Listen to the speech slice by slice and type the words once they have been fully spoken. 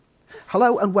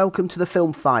Hello and welcome to the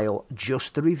Film File,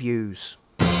 just the reviews.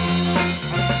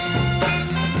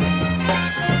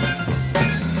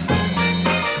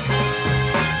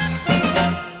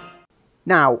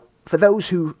 Now, for those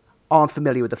who aren't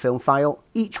familiar with the Film File,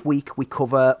 each week we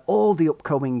cover all the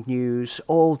upcoming news,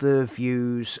 all the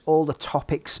views, all the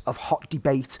topics of hot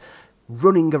debate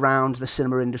running around the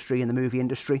cinema industry and the movie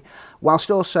industry,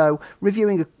 whilst also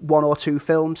reviewing one or two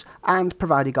films and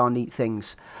providing our neat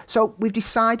things. So we've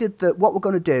decided that what we're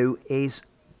going to do is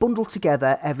bundle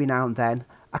together every now and then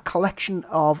a collection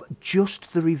of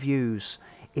just the reviews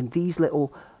in these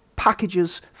little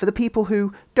packages for the people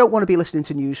who don't want to be listening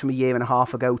to news from a year and a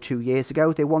half ago, 2 years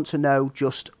ago. They want to know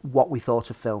just what we thought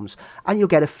of films, and you'll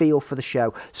get a feel for the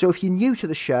show. So if you're new to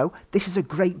the show, this is a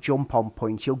great jump on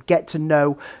point. You'll get to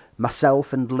know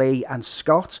myself and Lee and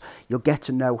Scott. You'll get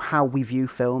to know how we view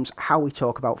films, how we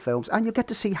talk about films, and you'll get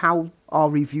to see how our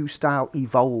review style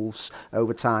evolves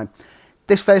over time.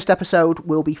 This first episode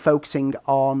will be focusing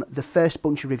on the first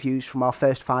bunch of reviews from our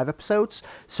first 5 episodes.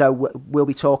 So we'll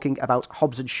be talking about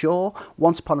Hobbs and Shaw,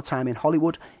 Once Upon a Time in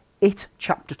Hollywood, It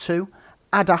Chapter 2,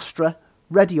 Ad Astra,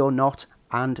 Ready or Not,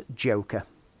 and Joker.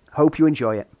 Hope you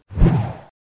enjoy it.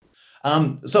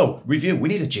 So, review. We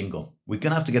need a jingle. We're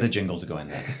going to have to get a jingle to go in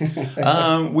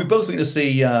there. We've both been to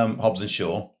see Hobbs and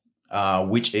Shaw,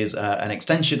 which is an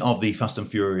extension of the Fast and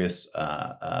Furious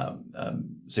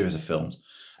series of films.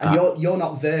 And you're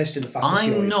not versed in the Fast and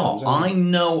Furious films, I'm not. I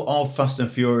know of Fast and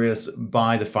Furious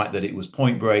by the fact that it was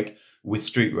Point Break with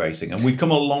street racing. And we've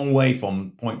come a long way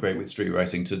from Point Break with street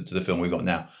racing to the film we've got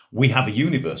now. We have a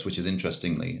universe, which is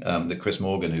interestingly, that Chris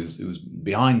Morgan, who's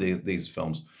behind these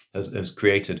films, has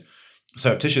created.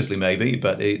 Surreptitiously maybe,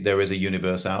 but there is a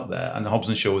universe out there, and Hobbs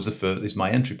and Shaw is my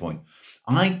entry point.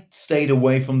 I stayed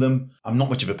away from them. I'm not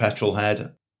much of a petrol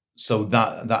head, so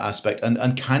that aspect,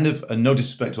 and kind of, and no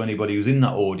disrespect to anybody who's in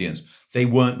that audience, they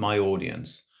weren't my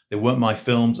audience. They weren't my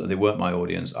films, and they weren't my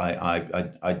audience.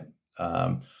 The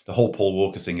whole Paul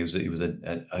Walker thing, he was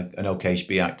an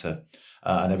okay actor,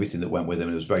 and everything that went with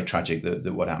him. It was very tragic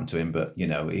that what happened to him, but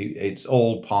it's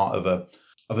all part of a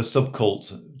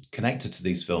subcult connected to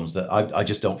these films that I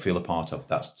just don't feel a part of.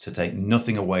 That's to take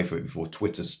nothing away from it before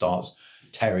Twitter starts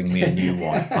tearing me a new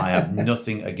one. I have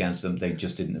nothing against them. They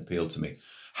just didn't appeal to me.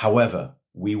 However,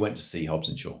 we went to see Hobbs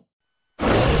and Shaw.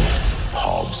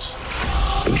 Hobbs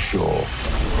and Shaw.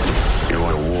 You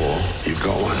want a war? You've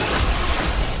got one.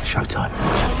 Showtime.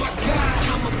 Oh my God,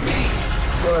 I'm a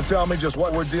beast. You want to tell me just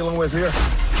what we're dealing with here?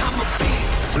 I'm a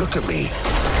beast. Look at me.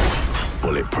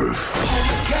 Bulletproof. Oh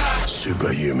my God.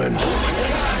 Superhuman. Oh my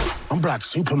God. I'm Black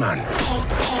Superman.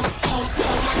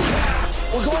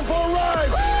 We're going for a ride!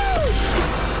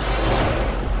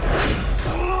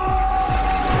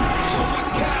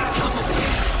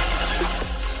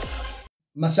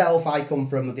 Myself, I come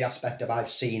from the aspect of I've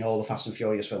seen all the Fast and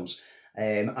Furious films.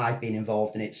 I've been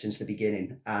involved in it since the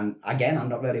beginning. And again, I'm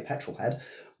not really a petrol head,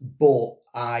 but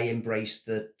I embraced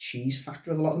the cheese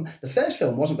factor of a lot of them. The first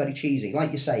film wasn't very cheesy.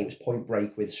 Like you say, it was Point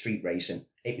Break with street racing.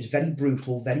 It was very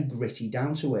brutal, very gritty,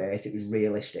 down to earth. It was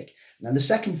realistic. And then the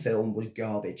second film was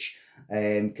garbage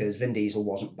because Vin Diesel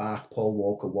wasn't back, Paul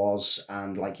Walker was,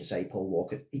 and like you say, Paul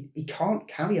Walker, he can't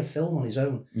carry a film on his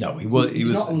own. No, he was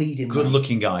not a leading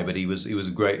good-looking guy, but he was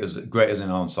great as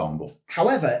an ensemble.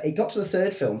 However, it got to the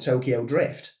third film, Tokyo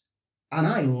Drift, and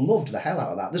I loved the hell out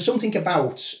of that. There's something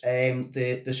about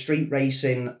the street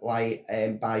racing, like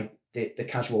by the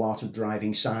casual art of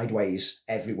driving sideways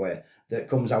everywhere that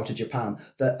comes out of Japan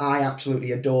that I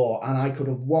absolutely adore, and I could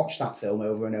have watched that film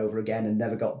over and over again and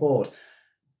never got bored.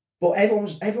 But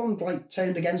everyone like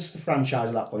turned against the franchise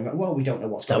at that point. Like, well, we don't know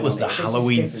what's going on. That was the here.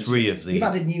 Halloween 3 of the... You've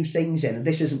added new things in, and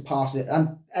this isn't part of it.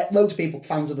 And loads of people,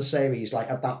 fans of the series,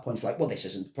 like at that point, were like, well, this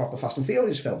isn't a proper Fast and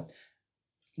Furious film.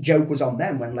 Joke was on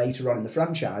them when later on in the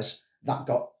franchise, that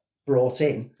got brought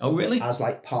in. Oh, really? As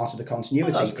like part of the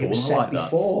continuity. Oh, that's cool. It was set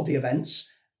before the events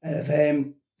of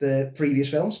the previous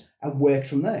films and worked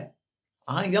from there.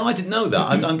 I didn't know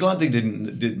that. I'm glad they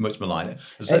did much malign it.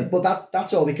 But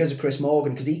that's all because of Chris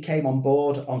Morgan, because he came on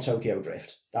board on Tokyo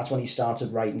Drift. That's when he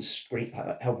started writing,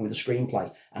 helping with the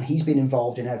screenplay. And he's been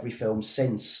involved in every film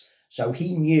since. So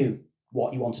he knew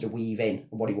what he wanted to weave in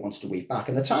and what he wanted to weave back.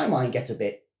 And the timeline gets a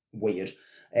bit weird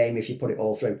if you put it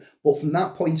all through. But from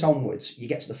that point onwards, you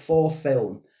get to the fourth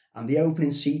film, and the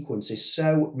opening sequence is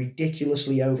so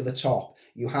ridiculously over the top,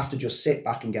 you have to just sit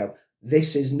back and go,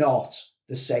 this is not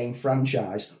the same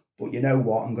franchise, but you know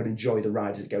what, I'm going to enjoy the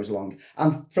ride as it goes along.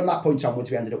 And from that point onwards,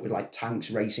 we ended up with like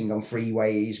tanks racing on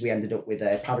freeways. We ended up with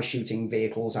parachuting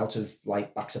vehicles out of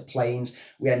like backs of planes.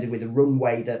 We ended with a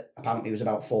runway that apparently was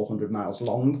about 400 miles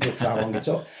long, which was how long it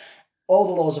took. all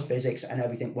the laws of physics and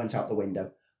everything went out the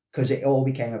window because it all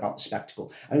became about the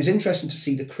spectacle. And it was interesting to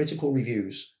see the critical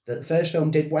reviews. That the first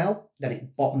film did well, then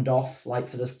it bottomed off like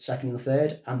for the second and the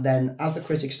third, and then as the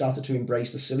critics started to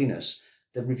embrace the silliness,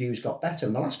 the reviews got better.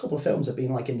 And the last couple of films have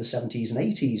been like in the 70s and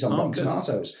 80s on Rotten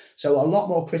Tomatoes. So a lot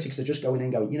more critics are just going in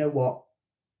and going, you know what?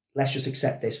 Let's just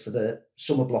accept this for the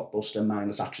summer blockbuster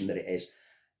mindless action that it is.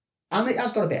 And it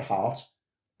has got a bit of heart,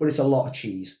 but it's a lot of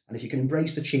cheese. And if you can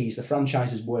embrace the cheese, the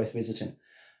franchise is worth visiting.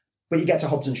 But you get to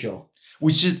Hobbs and Shaw.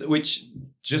 Which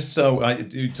just so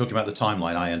talking about the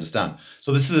timeline, I understand.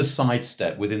 So this is a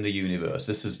sidestep within the universe.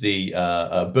 This is the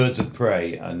Birds of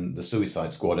Prey and the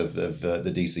Suicide Squad of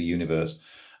the DC universe,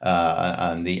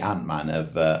 and the Ant-Man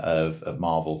of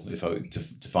Marvel, to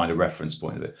find a reference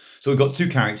point of it. So we've got two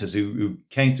characters who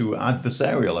came through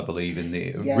adversarial, I believe, in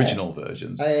the original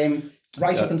versions.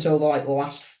 Right up until the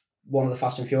last one of the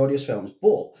Fast and Furious films.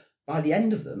 But by the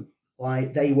end of them,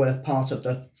 they were part of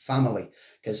the family,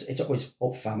 because it's always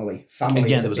family. Family.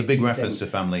 Again, there was a big reference to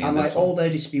family, and all their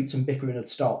disputes and bickering had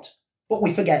stopped. But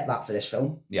we forget that for this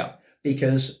film. Yeah,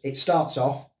 because it starts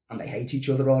off and they hate each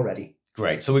other already.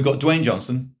 Great. So we've got Dwayne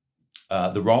Johnson,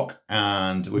 The Rock,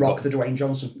 and Dwayne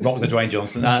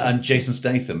Johnson, and Jason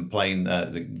Statham playing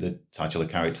the titular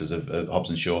characters of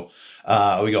Hobbs and Shaw.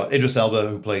 We got Idris Elba,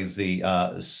 who plays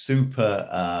the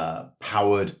super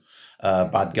powered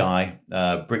bad guy,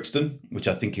 Brixton, which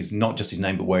I think is not just his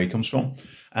name, but where he comes from.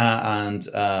 And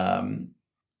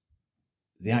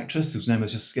the actress, whose name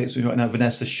has just escapes me right now,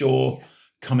 Vanessa Shaw,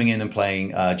 coming in and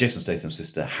playing Jason Statham's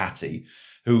sister, Hattie,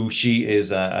 who she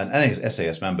is an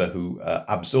SAS member who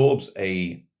absorbs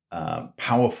a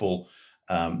powerful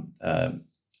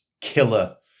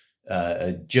killer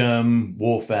germ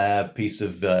warfare piece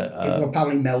of it will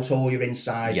probably melt all your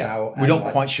insides out. We're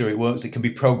not quite sure it works. It can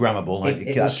be programmable.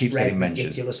 It will spread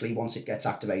ridiculously once it gets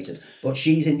activated. But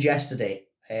she's ingested it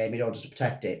in order to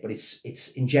protect it. But it's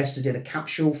ingested in a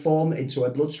capsule form into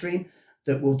her bloodstream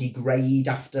that will degrade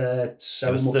after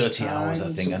so much 30 time, hours,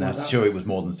 I think, and I'm like sure it was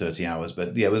more than 30 hours.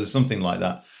 But yeah, it was something like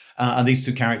that. And these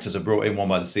two characters are brought in, one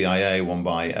by the CIA, one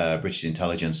by British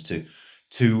intelligence, to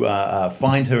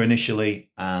find her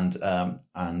initially and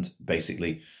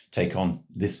basically take on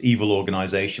this evil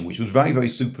organization, which was very, very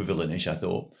super villainish, I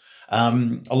thought.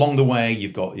 Along the way,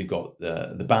 you've got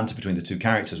the banter between the two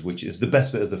characters, which is the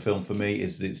best bit of the film for me,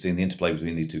 is seeing the interplay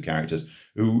between these two characters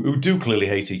who do clearly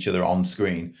hate each other on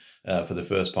screen for the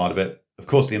first part of it. Of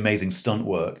course, the amazing stunt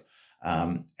work.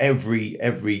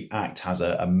 Every act has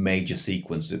a major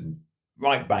sequence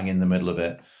right bang in the middle of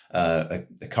it. A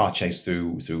car chase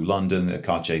through London, a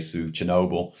car chase through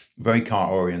Chernobyl, very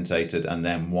car orientated, and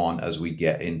then one as we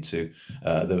get into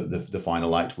the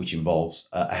final act, which involves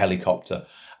a helicopter.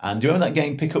 And do you remember that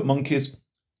game Pick Up Monkeys?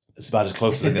 It's about as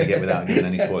close as I'm going to get without giving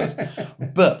any spoilers.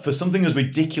 But for something as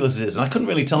ridiculous as it is, and I couldn't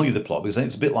really tell you the plot because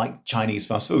it's a bit like Chinese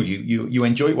fast food. You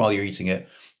enjoy it while you're eating it,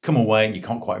 come away and you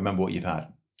can't quite remember what you've had.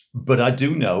 But I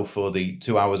do know for the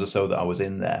 2 hours or so that I was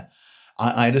in there,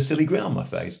 I had a silly grin on my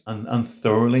face and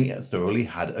thoroughly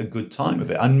had a good time of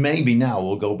it. And maybe now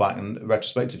we'll go back and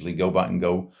retrospectively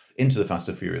go into the Fast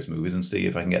and Furious movies and see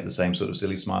if I can get the same sort of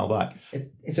silly smile back.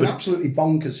 It's an absolutely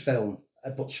bonkers film,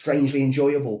 but strangely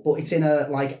enjoyable. But it's in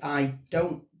I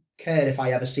don't care if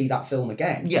I ever see that film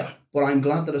again. Yeah. But I'm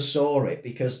glad that I saw it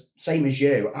because, same as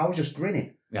you, I was just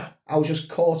grinning. Yeah. I was just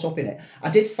caught up in it. I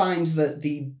did find that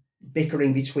the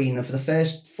bickering between them for the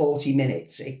first 40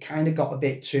 minutes, it kind of got a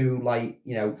bit too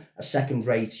a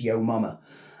second-rate Yo Mama.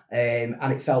 And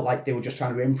it felt like they were just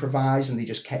trying to improvise and they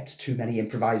just kept too many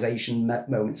improvisation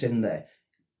moments in there.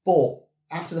 But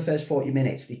after the first 40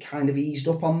 minutes, they kind of eased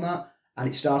up on that and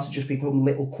it started to just become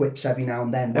little quips every now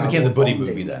and then. It became the buddy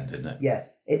movie then, didn't it? Yeah.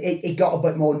 It got a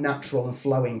bit more natural and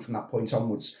flowing from that point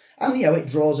onwards. And, it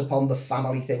draws upon the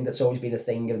family thing that's always been a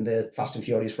thing in the Fast and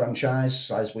Furious franchise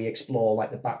as we explore,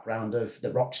 the background of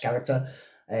The Rock's character.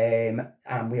 And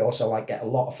we also, get a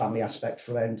lot of family aspect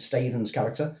from Statham's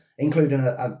character, including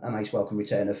a nice welcome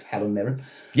return of Helen Mirren.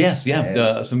 Yes,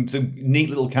 yeah. Some neat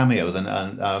little cameos. And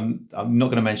I'm not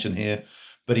going to mention here,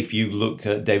 but if you look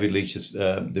at David Leitch's,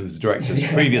 who was the director of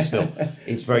his previous film,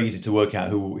 it's very easy to work out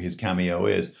who his cameo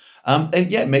is.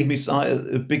 It made me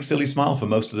a big silly smile for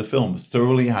most of the film.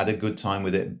 Thoroughly had a good time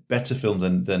with it. Better film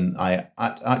than I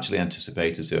actually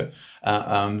anticipated to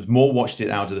it. More watched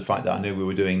it out of the fact that I knew we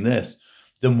were doing this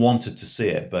than wanted to see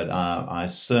it. But I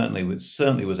certainly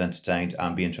was entertained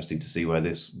and be interesting to see where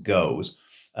this goes.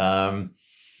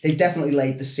 They definitely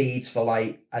laid the seeds for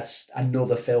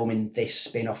another film in this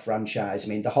spin-off franchise. I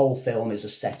mean, the whole film is a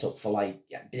setup for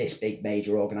this big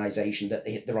major organisation that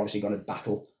they're obviously going to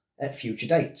battle at future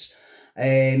dates.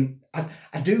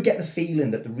 I do get the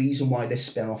feeling that the reason why this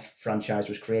spin-off franchise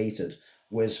was created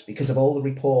was because of all the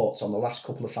reports on the last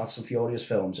couple of Fast and Furious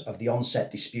films of the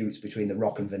on-set disputes between The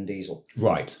Rock and Vin Diesel.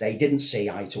 Right. They didn't see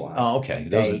eye to eye. Oh, okay.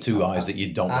 Those are two eyes that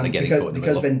you don't want to get caught in the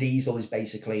because middle. Vin Diesel is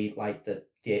basically like the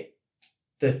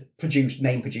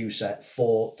main producer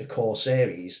for the core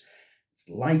series. It's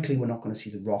likely we're not going to see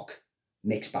The Rock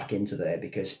mix back into there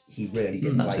because he really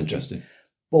didn't That's like interesting. it.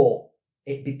 But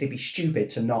they'd be stupid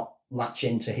to not latch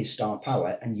into his star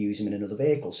power and use him in another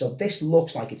vehicle. So this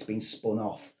looks like it's been spun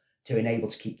off to enable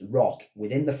to keep The Rock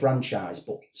within the franchise,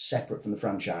 but separate from the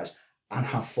franchise, and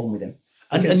have fun with him.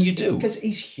 And you do. Because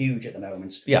he's huge at the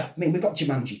moment. Yeah. I mean, we've got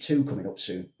Jumanji 2 coming up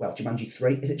soon. Well, Jumanji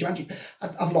 3. Is it Jumanji?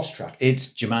 I've lost track. It's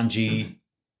Jumanji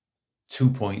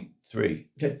 2.3.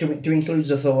 Do we include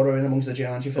Zathura in amongst the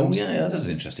Jumanji films? Oh, yeah, that's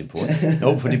an interesting point.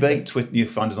 Open for debate. You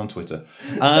find us on Twitter.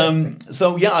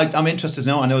 So, yeah, I'm interested to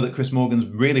know. I know that Chris Morgan's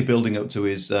really building up to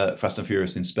his Fast and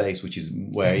Furious in Space, which is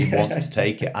where he wants to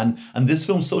take it. And this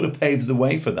film sort of paves the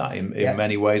way for that in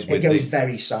many ways. It goes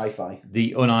very sci-fi.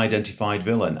 The unidentified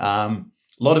villain. A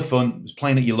lot of fun. It's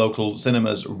playing at your local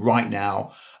cinemas right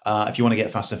now. If you want to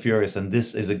get Fast and Furious, and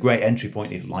this is a great entry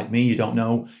point. If, like me, you don't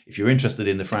know, if you're interested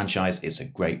in the franchise, it's a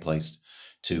great place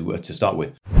to start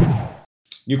with.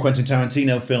 New Quentin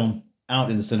Tarantino film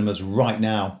out in the cinemas right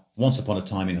now, Once Upon a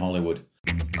Time in Hollywood.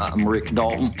 I'm Rick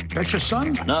Dalton. That's your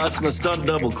son? No, that's my stunt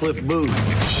double, Cliff Booth.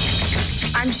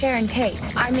 I'm Sharon Tate.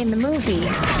 I'm in the movie.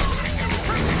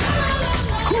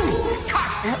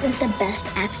 That was the best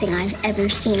acting I've ever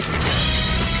seen.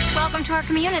 Welcome to our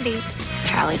community.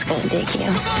 Charlie's gonna dig you.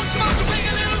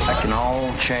 That can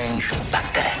all change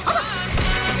like that.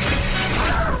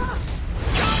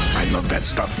 I love that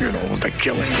stuff, with the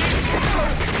killing.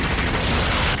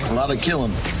 A lot of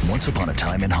killing. Once Upon a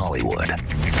Time in Hollywood.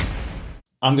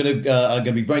 I'm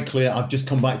gonna be very clear. I've just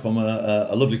come back from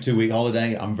a lovely 2-week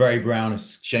holiday. I'm very brown.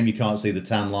 It's a shame you can't see the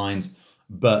tan lines,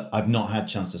 but I've not had a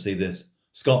chance to see this.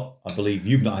 Scott, I believe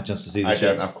you've not had a chance to see this. I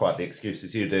don't have quite the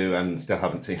excuses you do, and still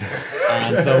haven't seen it.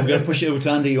 And so I'm going to push it over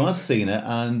to Andy, who has seen it.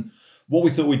 And what we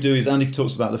thought we'd do is Andy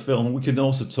talks about the film, and we can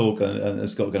also talk, and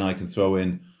Scott and I can throw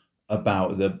in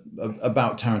about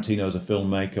Tarantino as a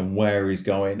filmmaker and where he's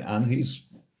going. And he's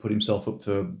put himself up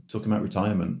for talking about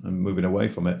retirement and moving away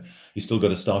from it. He's still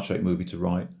got a Star Trek movie to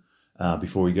write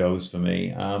before he goes. For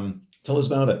me, tell us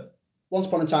about it. Once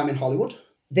Upon a Time in Hollywood.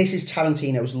 This is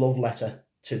Tarantino's love letter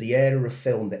to the era of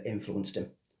film that influenced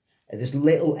him. There's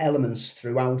little elements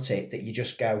throughout it that you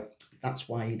just go, that's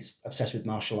why he's obsessed with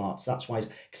martial arts. That's why,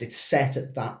 because it's set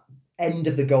at that end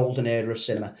of the golden era of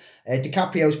cinema.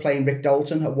 DiCaprio's playing Rick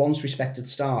Dalton, a once respected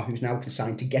star who's now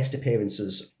consigned to guest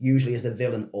appearances, usually as the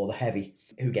villain or the heavy,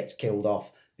 who gets killed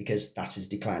off because that's his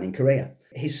declining career.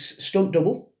 His stunt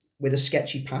double, with a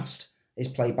sketchy past, is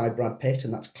played by Brad Pitt,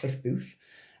 and that's Cliff Booth.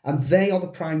 And they are the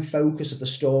prime focus of the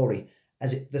story,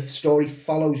 as the story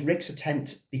follows Rick's attempt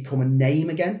to become a name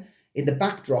again. In the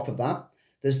backdrop of that,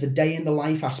 there's the day in the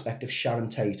life aspect of Sharon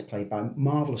Tate, played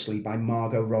marvellously by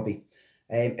Margot Robbie,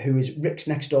 who is Rick's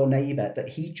next door neighbour, that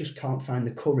he just can't find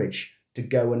the courage to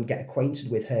go and get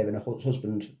acquainted with her and her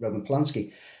husband, Roman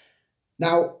Polanski.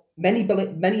 Now, many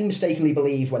mistakenly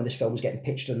believe when this film was getting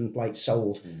pitched and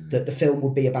sold that the film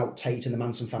would be about Tate and the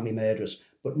Manson family murderers.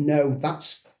 But no,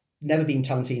 that's never been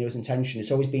Tarantino's intention.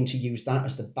 It's always been to use that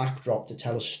as the backdrop to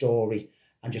tell a story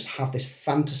and just have this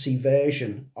fantasy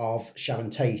version of Sharon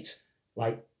Tate,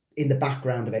 in the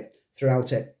background of it,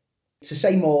 throughout it. To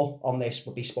say more on this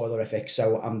would be spoilerific,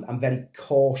 so I'm very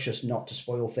cautious not to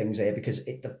spoil things here, because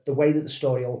the way that the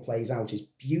story all plays out is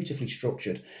beautifully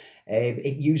structured.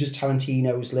 It uses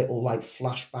Tarantino's little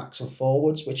flashbacks and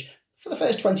forwards, which for the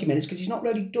first 20 minutes, because he's not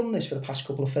really done this for the past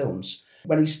couple of films,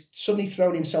 when he's suddenly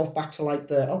thrown himself back to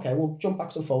we'll jump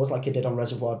back and forwards like he did on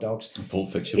Reservoir Dogs. And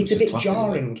Pulp Fiction. It's a bit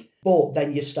jarring, but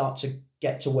then you start to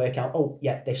get to work out, oh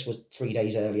yeah, this was 3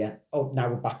 days earlier. Oh, now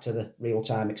we're back to the real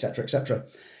time, etc., etc.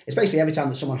 It's basically every time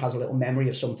that someone has a little memory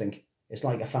of something, it's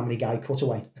like a Family Guy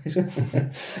cutaway,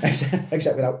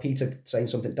 except without Peter saying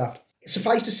something daft.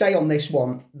 Suffice to say on this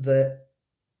one that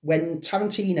when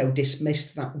Tarantino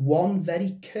dismissed that one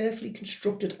very carefully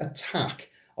constructed attack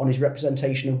on his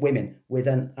representation of women with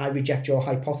an "I reject your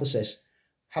hypothesis,"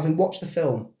 having watched the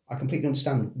film, I completely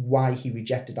understand why he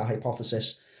rejected that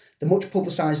hypothesis. The much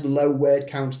publicised low word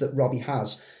count that Robbie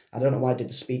has, I don't know why I did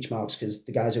the speech marks, because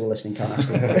the guys who are listening can't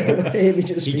actually hear me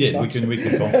do the speech marks. We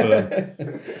can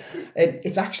confirm.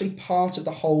 It's actually part of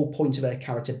the whole point of her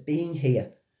character being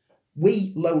here.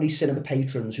 We lowly cinema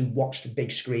patrons who watch the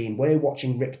big screen, we're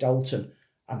watching Rick Dalton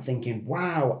and thinking,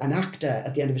 wow, an actor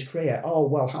at the end of his career. Oh,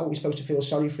 well, how are we supposed to feel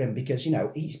sorry for him? Because,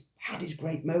 he's had his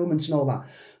great moments and all that.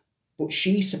 But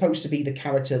she's supposed to be the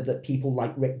character that people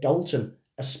like Rick Dalton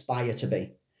aspire to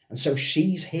be. And so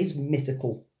she's his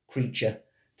mythical creature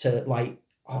to like,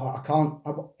 I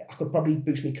could probably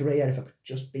boost my career if I could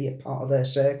just be a part of their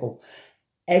circle.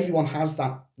 Everyone has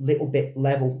that little bit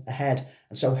level ahead.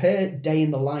 And so her day in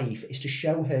the life is to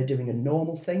show her doing a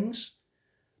normal things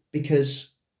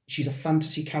because she's a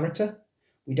fantasy character.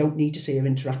 We don't need to see her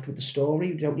interact with the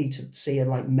story. We don't need to see her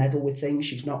like meddle with things.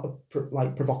 She's not a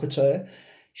provocateur.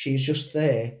 She's just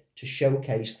there to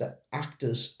showcase that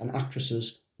actors and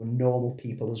actresses were normal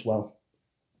people as well.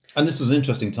 And this was an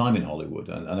interesting time in Hollywood,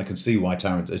 and I can see why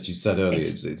Tarantino, as you said earlier,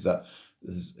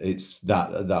 it's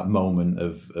that moment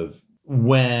of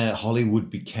where Hollywood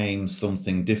became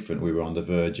something different. We were on the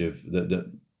verge of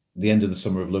the end of the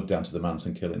Summer of Love down to the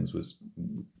Manson killings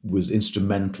was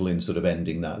instrumental in sort of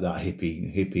ending that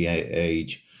hippie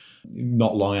age.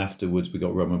 Not long afterwards, we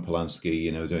got Roman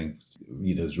Polanski, doing,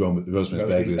 Rosemary's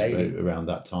Baby was around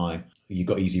that time. You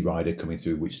got Easy Rider coming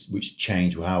through, which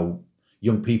changed how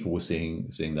young people were seeing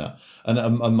that.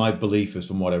 And my belief is,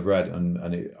 from what I've read,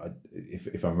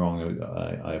 if I'm wrong,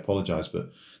 I apologise, but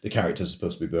the characters are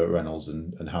supposed to be Burt Reynolds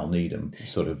and Hal Needham,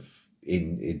 sort of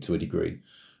into a degree.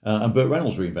 And Burt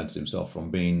Reynolds reinvented himself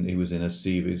from he was in a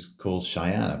series called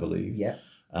Cheyenne, I believe. Yeah.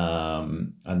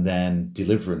 And then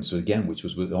Deliverance, again, which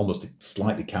was almost a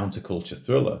slightly counterculture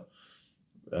thriller,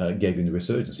 gave him the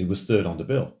resurgence. He was third on the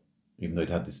bill, even though he'd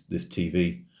had this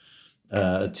TV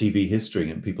history,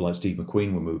 and people like Steve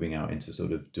McQueen were moving out into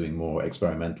sort of doing more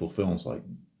experimental films like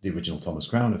the original Thomas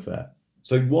Crown Affair.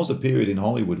 So it was a period in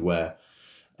Hollywood where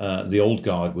the old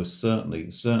guard was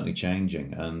certainly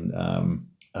changing, and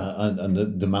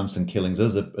the Manson killings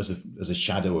as a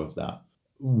shadow of that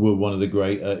were one of the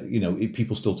great.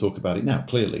 People still talk about it now.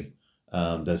 Clearly,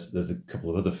 there's a couple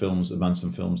of other films,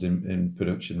 Manson films in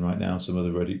production right now. Some of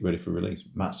them ready for release.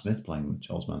 Matt Smith playing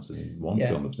Charles Manson in one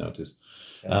film, I've noticed.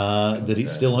 That it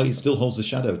still holds the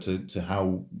shadow to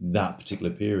how that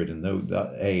particular period and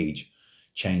that age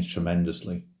changed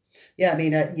tremendously. Yeah, I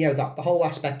mean, that the whole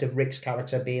aspect of Rick's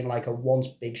character being like a once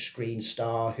big screen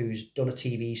star who's done a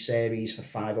TV series for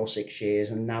 5 or 6 years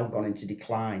and now gone into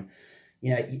decline.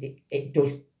 It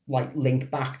does like link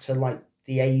back to like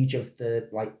the age of the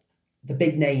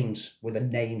big names with the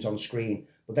names on screen.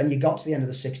 But then you got to the end of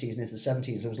the 60s and into the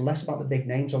 70s, there was less about the big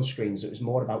names on screens. It was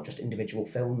more about just individual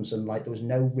films, and like there was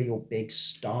no real big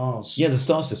stars. Yeah, the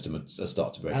star system had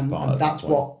started to break apart. And that's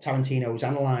what Tarantino was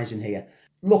analysing here.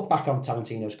 Look back on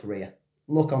Tarantino's career.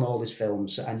 Look on all his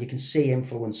films, and you can see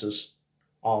influences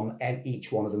on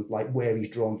each one of them, like where he's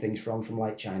drawn things from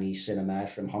like Chinese cinema,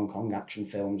 from Hong Kong action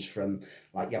films, from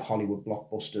like Hollywood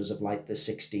blockbusters of like the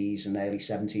 60s and early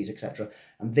 70s, etc.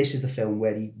 And this is the film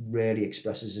where he really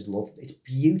expresses his love. It's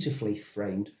beautifully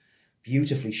framed,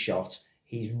 beautifully shot.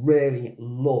 He really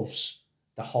loves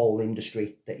the whole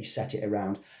industry that he set it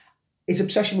around. His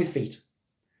obsession with feet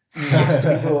has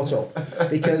to be brought up,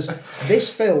 because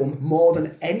this film, more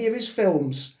than any of his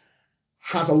films,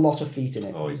 has a lot of feet in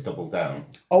it. Oh, he's doubled down.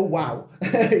 Oh, wow.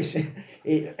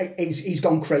 he's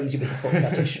gone crazy with the foot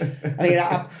fetish. I mean,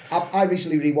 I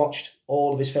recently rewatched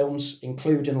all of his films,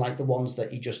 including like the ones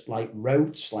that he just like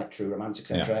wrote, like True Romance,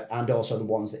 etc., and also the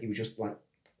ones that he was just like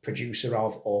producer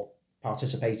of or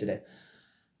participated in.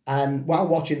 And while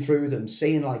watching through them,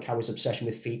 seeing like how his obsession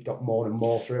with feet got more and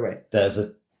more through it. There's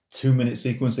a 2-minute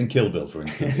sequence in Kill Bill, for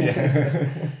instance.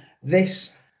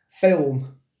 This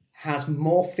film has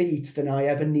more feet than I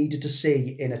ever needed to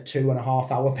see in a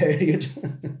 2.5 hour period.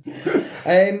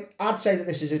 I'd say that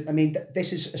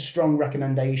this is a strong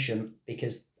recommendation,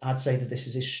 because I'd say that this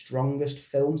is his strongest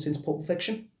film since Pulp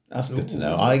Fiction. That's good to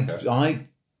know. I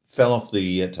fell off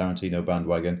the Tarantino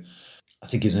bandwagon. I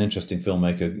think he's an interesting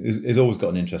filmmaker. He's always got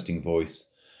an interesting voice.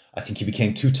 I think he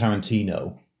became too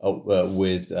Tarantino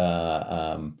with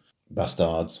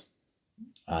Bastards.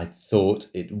 I thought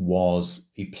he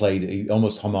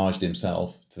almost homaged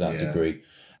himself to that degree.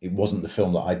 It wasn't the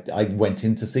film that I went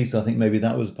in to see, so I think maybe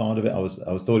that was part of it. I thought it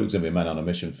was going to be a Man on a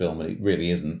Mission film, and it really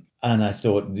isn't. And I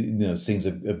thought, scenes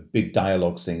of big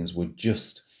dialogue scenes were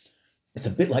just, it's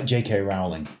a bit like J.K.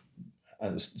 Rowling.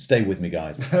 Stay with me,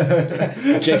 guys.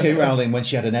 J.K. Rowling, when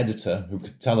she had an editor who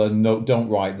could tell her, no, don't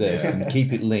write this, and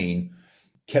keep it lean,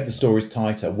 kept the stories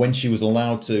tighter. When she was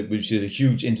allowed to, when she had a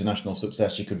huge international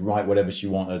success, she could write whatever she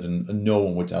wanted, and no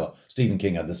one would tell her. Stephen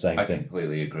King had the same thing. I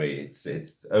completely agree.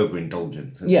 It's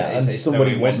overindulgence. And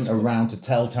somebody wasn't around to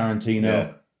tell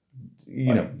Tarantino,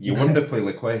 you're wonderfully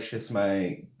loquacious,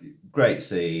 mate. Great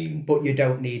scene. But you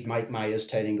don't need Mike Myers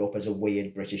turning up as a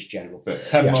weird British general. But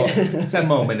 10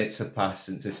 more minutes have passed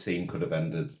since this scene could have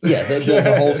ended. Yeah,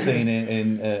 the whole scene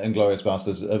in Inglourious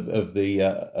Basterds of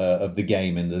the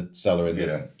game in the cellar in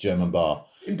the German bar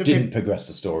didn't progress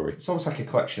the story. It's almost like a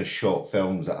collection of short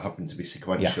films that happen to be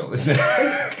sequential, isn't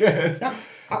it?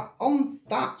 Now, on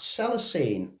that cellar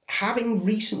scene, having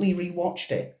recently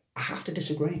rewatched it, I have to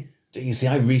disagree. You see,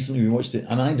 I recently rewatched it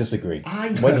and I disagree.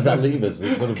 Where does that leave us?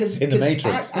 It's sort of in the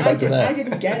Matrix. I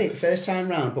didn't get it first time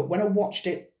round, but when I watched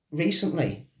it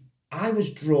recently, I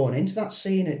was drawn into that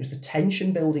scene. It was the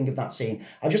tension building of that scene.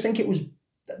 I just think it was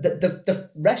the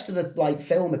rest of the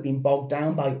film had been bogged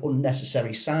down by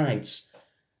unnecessary sides,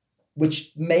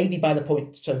 which maybe by the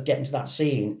point of getting to that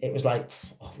scene, it was like,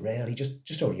 oh, really?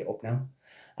 Just hurry it up now.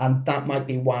 And that might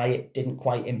be why it didn't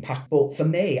quite impact. But for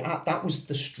me, that was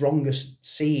the strongest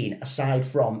scene, aside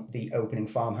from the opening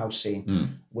farmhouse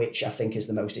scene, which I think is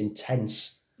the most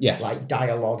intense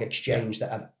dialogue exchange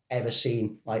that I've ever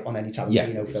seen on any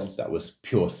Tarantino film. That was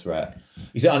pure threat.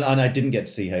 You see, and I didn't get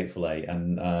to see Hateful Eight,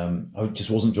 and I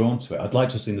just wasn't drawn to it. I'd like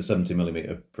to have seen the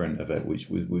 70mm print of it, which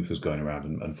was going around,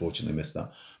 and unfortunately missed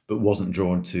that. But wasn't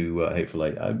drawn to Hateful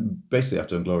Eight. Basically,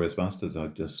 after Inglourious Basterds, I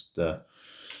just...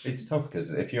 It's tough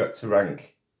because if you had to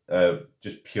rank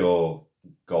just pure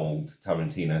gold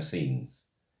Tarantino scenes,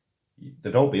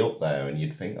 they'd all be up there and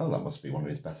you'd think, oh, that must be one of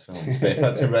his best films. But if I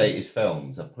had to rate his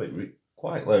films, I'd put it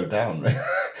quite low down.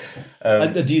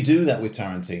 Do you do that with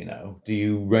Tarantino? Do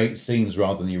you rate scenes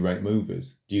rather than you rate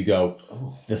movies? Do you go,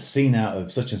 the scene out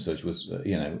of such and such was,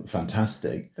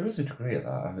 fantastic? There is a degree of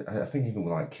that. I think even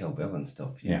with Kill Bill and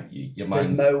stuff, your there's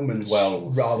mind moments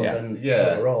rather than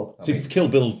overall. See, Kill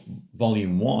Bill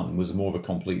Volume 1 was more of a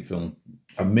complete film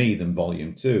for me than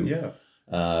Volume 2.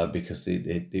 Yeah. Because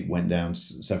it went down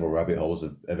several rabbit holes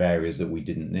of areas that we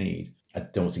didn't need. I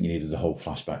don't think you needed the whole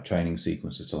flashback training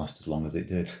sequences to last as long as it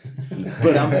did.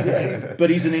 But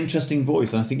he's an interesting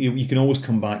voice, and I think you can always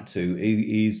come back to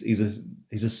he's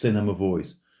a cinema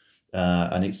voice,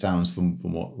 and it sounds from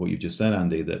what you've just said,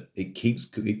 Andy, that it keeps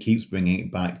bringing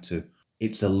it back to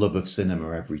it's a love of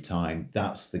cinema every time.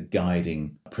 That's the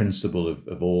guiding principle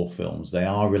of all films. They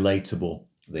are relatable.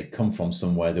 They come from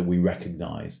somewhere that we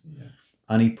recognise,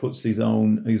 and he puts his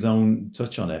own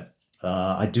touch on it.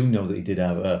 I do know that he did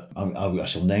have I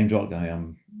shall name drop. I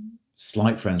am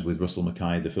slight friends with Russell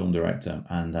Mackay, the film director,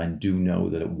 and I do know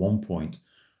that at one point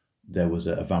there was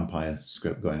a vampire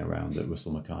script going around that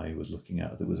Russell Mackay was looking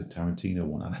at. That was a Tarantino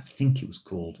one, and I think it was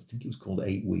called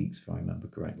 8 Weeks, if I remember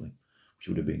correctly, which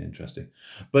would have been interesting.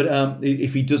 But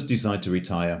if he does decide to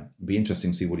retire, it'd be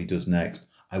interesting to see what he does next.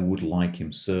 I would like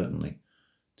him certainly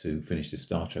to finish this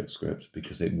Star Trek script,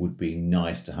 because it would be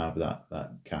nice to have that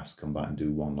cast come back and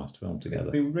do one last film together.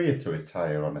 It'd be weird to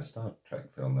retire on a Star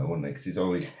Trek film, though, wouldn't it? Because he's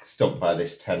always stuck by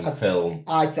this 10 film.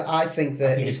 I think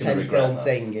that his 10 film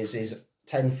thing is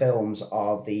 10 films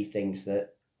are the things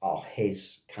that are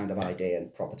his kind of idea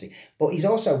and property. But he's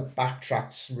also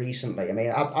backtracked recently. I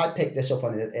mean, I picked this up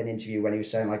on an interview when he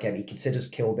was saying he considers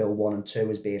Kill Bill 1 and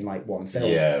 2 as being one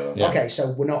film. Yeah. Okay,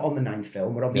 so we're not on the 9th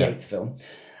film, we're on the 8th film.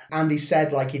 And he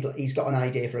said he's got an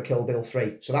idea for a Kill Bill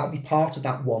 3. So that'll be part of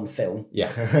that one film. Yeah.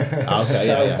 Okay,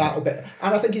 that'll be...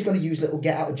 And I think he's going to use little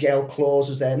get out of jail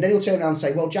clauses there. And then he'll turn around and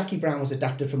say, well, Jackie Brown was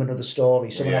adapted from another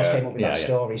story. Someone else came up with that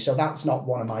story. So that's not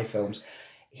one of my films.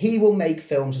 He will make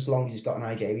films as long as he's got an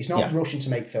idea. He's not rushing to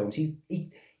make films.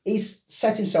 He's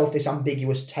set himself this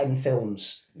ambiguous 10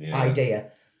 films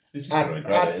idea.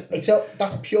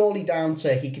 That's purely down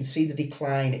to he can see the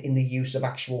decline in the use of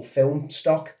actual film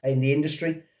stock in the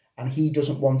industry. And he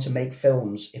doesn't want to make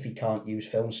films if he can't use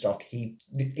film stock. He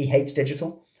hates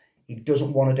digital. He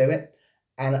doesn't want to do it.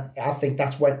 And I think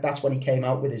that's when he came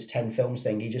out with his 10 films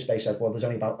thing. He just basically said, well, there's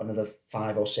only about another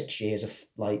 5 or 6 years of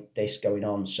this going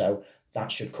on. So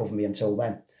that should cover me until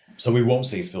then. So we won't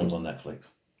see his films on Netflix.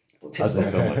 As a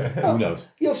filmmaker. Who knows?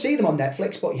 You'll see them on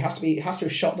Netflix, but he has to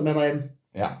have shot them in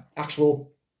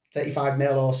actual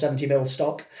 35mm or 70mm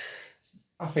stock.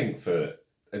 I think for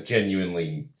a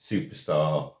genuinely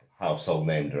superstar household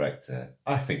name director,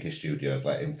 I think his studio would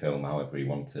let him film however he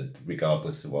wanted,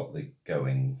 regardless of what the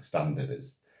going standard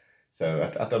is.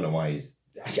 So I don't know why he's...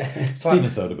 Steven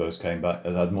Soderbergh came back,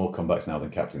 has had more comebacks now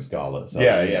than Captain Scarlet. So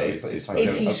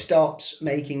if he stops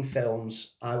making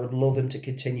films, I would love him to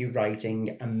continue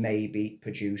writing and maybe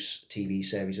produce TV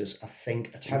series. I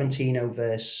think a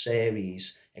Tarantino-verse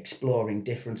series exploring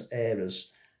different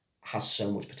eras has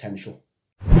so much potential.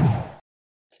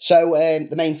 So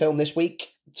the main film this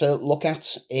week to look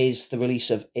at is the release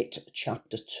of It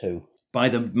Chapter 2. By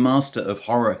the master of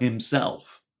horror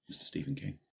himself, Mr. Stephen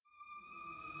King.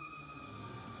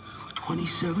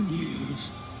 27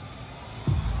 years,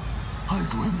 I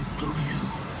dreamt of you.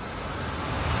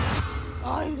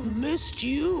 I've missed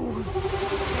you.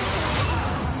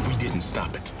 We didn't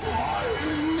stop it. I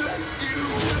missed you.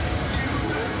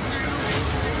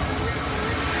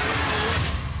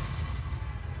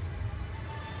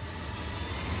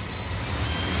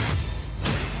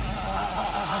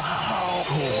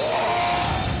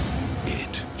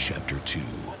 It, Chapter 2.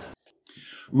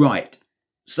 Right.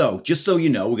 So, just so you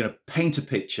know, we're going to paint a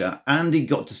picture. Andy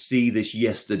got to see this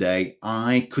yesterday.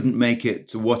 I couldn't make it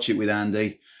to watch it with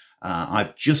Andy.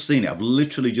 I've just seen it. I've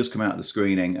literally just come out of the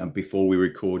screening and before we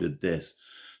recorded this.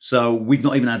 So we've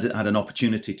not even had an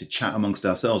opportunity to chat amongst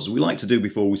ourselves, as we like to do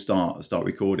before we start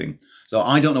recording. So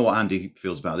I don't know what Andy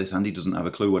feels about this. Andy doesn't have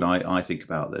a clue what I think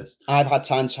about this. I've had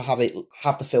time to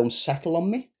have the film settle on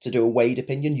me, to do a weighed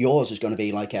opinion. Yours is going to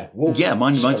be like a woof, yeah,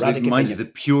 mine is opinion.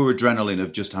 the pure adrenaline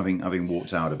of just having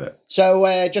walked out of it.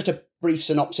 So just a brief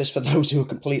synopsis for those who are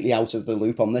completely out of the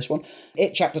loop on this one.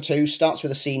 It Chapter 2 starts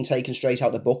with a scene taken straight out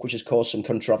of the book, which has caused some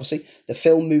controversy. The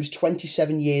film moves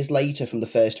 27 years later from the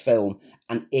first film,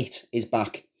 and It is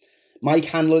back. Mike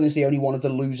Hanlon is the only one of the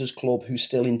Losers Club who's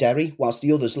still in Derry, whilst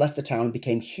the others left the town and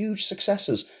became huge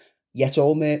successes, yet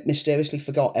all mysteriously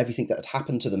forgot everything that had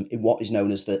happened to them in what is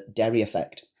known as the Derry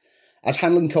effect. As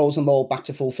Hanlon calls them all back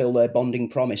to fulfil their bonding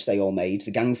promise they all made, the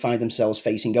gang find themselves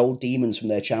facing old demons from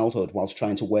their childhood whilst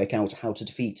trying to work out how to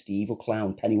defeat the evil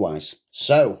clown Pennywise.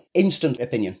 So, instant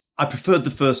opinion. I preferred the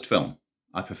first film.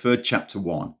 I preferred Chapter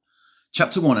 1.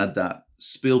 Chapter 1 had that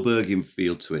Spielbergian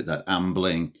feel to it, that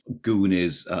ambling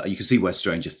Goonies. You can see where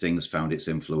Stranger Things found its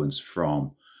influence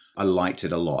from. I liked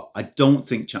it a lot. I don't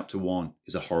think Chapter 1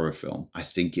 is a horror film. I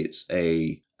think it's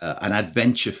an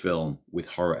adventure film with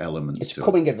horror elements. It's a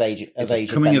coming of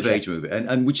age movie,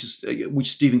 and which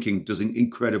Stephen King does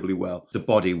incredibly well. The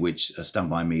Body, which Stand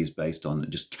By Me is based on,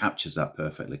 just captures that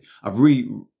perfectly. I've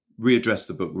readdressed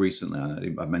the book recently,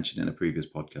 and I mentioned it in a previous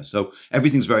podcast. So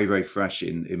everything's very, very fresh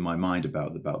in my mind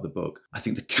about the book. I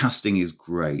think the casting is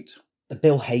great.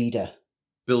 Bill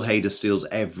Hader steals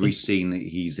every scene that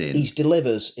he's in. He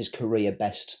delivers his career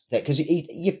best. Because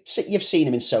you've seen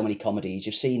him in so many comedies.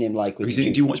 You've seen him like... Do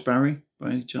you watch Barry by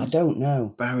any chance? I don't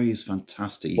know. Barry is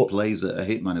fantastic. He plays a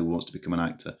hitman who wants to become an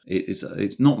actor.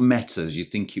 It's not meta as you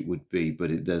think it would be,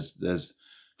 but there's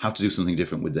how to do something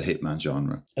different with the hitman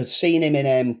genre. I've seen him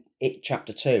in It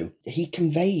Chapter 2. He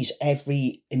conveys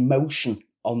every emotion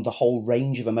on the whole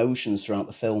range of emotions throughout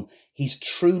the film. He's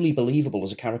truly believable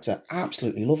as a character. I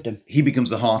absolutely loved him. He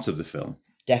becomes the heart of the film.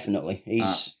 Definitely.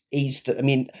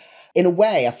 In a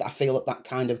way, I feel that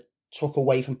kind of took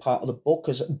away from part of the book,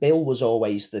 because Bill was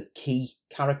always the key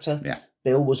character. Yeah.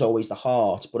 Bill was always the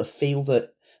heart, but I feel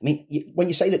that, when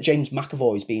you say that James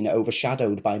McAvoy's been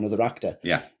overshadowed by another actor,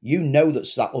 yeah, you know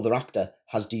that other actor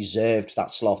has deserved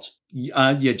that slot.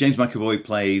 James McAvoy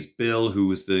plays Bill, who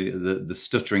was the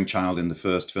stuttering child in the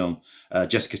first film.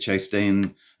 Jessica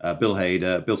Chastain, Bill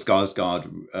Hader, Bill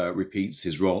Skarsgård repeats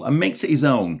his role and makes it his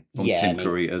own from Tim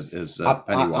Curry as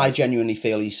Pennywise. I genuinely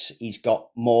feel he's got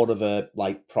more of a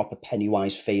proper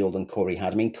Pennywise feel than Curry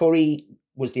had. Curry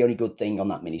was the only good thing on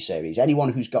that miniseries.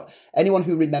 Anyone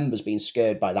who remembers being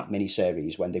scared by that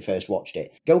miniseries when they first watched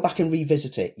it, go back and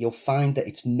revisit it. You'll find that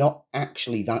it's not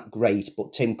actually that great,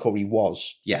 but Tim Curry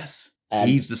was. Yes.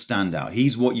 He's the standout.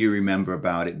 He's what you remember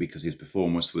about it because his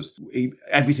performance was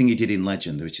everything he did in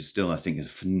Legend, which is still, I think, is a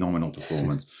phenomenal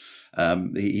performance.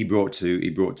 He brought to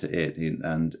it,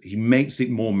 and he makes it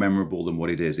more memorable than what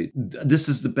it is. This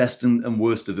is the best and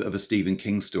worst of a Stephen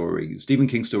King story. Stephen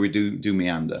King story do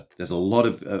meander. There's a lot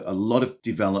of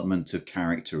development of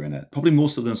character in it, probably more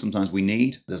so than sometimes we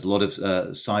need. There's a lot of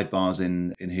sidebars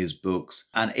in his books,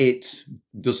 and it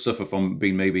does suffer from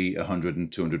being maybe 100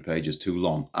 and 200 pages too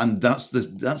long. And that's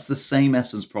the same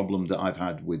essence problem that I've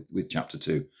had with Chapter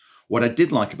 2. What I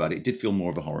did like about it did feel more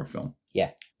of a horror film.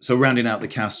 Yeah. So rounding out the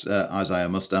cast, Isaiah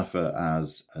Mustafa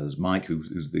as Mike,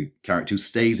 who's the character who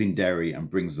stays in Derry and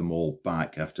brings them all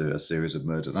back after a series of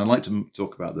murders. And I'd like to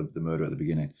talk about the murder at the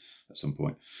beginning at some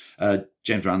point.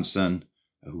 James Ranson,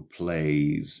 who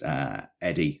plays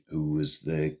Eddie, who was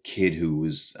the kid who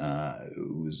was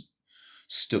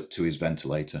stuck to his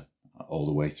ventilator all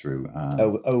the way through.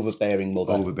 Overbearing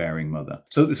mother.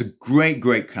 So it's a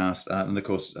great cast. And of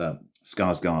course,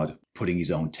 Skarsgård putting his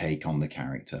own take on the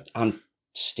character. And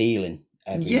stealing.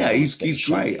 He's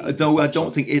great. Though I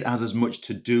don't think it has as much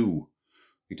to do.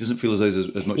 It doesn't feel as though there's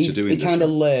as much to do in this. He kind of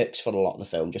lurks for a lot of the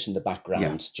film, just in the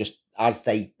background. Just as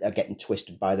they are getting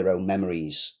twisted by their own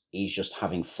memories, he's just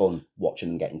having fun watching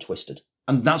them getting twisted.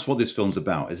 And that's what this film's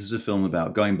about. This is a film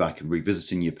about going back and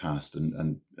revisiting your past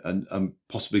and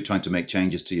possibly trying to make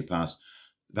changes to your past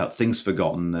about things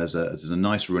forgotten. There's a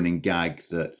nice running gag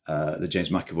that the James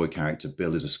McAvoy character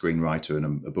Bill is a screenwriter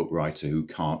and a book writer who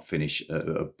can't finish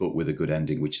a book with a good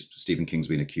ending, which Stephen King's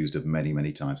been accused of many,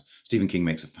 many times. Stephen King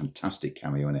makes a fantastic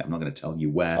cameo in it. I'm not going to tell you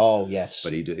where. Oh, yes.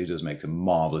 But he does make a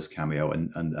marvellous cameo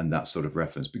and that sort of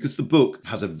reference, because the book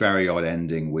has a very odd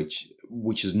ending which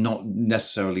has not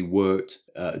necessarily worked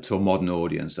to a modern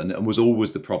audience, and was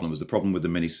always the problem with the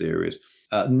miniseries.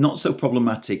 Not so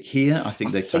problematic here. I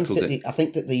think they tackled it. I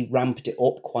think that they ramped it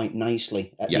up quite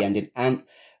nicely at the ending. And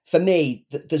for me,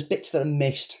 there's bits that are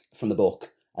missed from the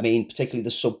book. I mean, particularly the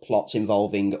subplots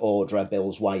involving Audra,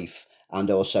 Bill's wife, and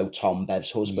also Tom,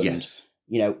 Bev's husband. Yes.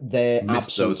 You know, they're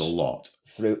missed those a lot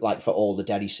through, like, for all the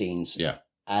Derry scenes. Yeah.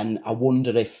 And I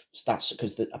wonder if that's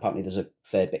because apparently there's a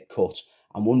fair bit cut.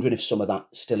 I'm wondering if some of that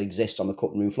still exists on the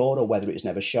cutting room floor or whether it's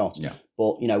never shot. Yeah.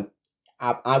 But, you know,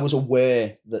 I was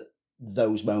aware that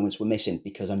those moments were missing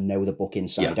because I know the book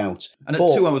inside out. And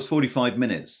at 2 hours 45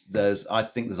 minutes, I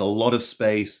think there's a lot of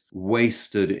space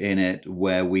wasted in it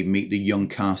where we meet the young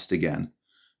cast again,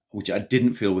 which I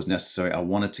didn't feel was necessary. I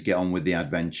wanted to get on with the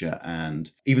adventure,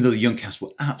 and even though the young cast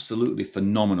were absolutely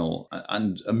phenomenal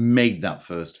and made that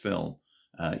first film,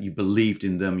 you believed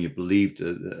in them, you believed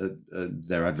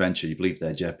their adventure, you believed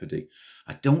their jeopardy.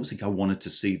 I don't think I wanted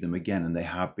to see them again, and they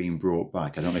have been brought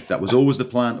back. I don't know if that was always the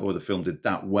plan or the film did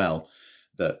that well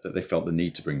that they felt the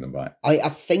need to bring them back. I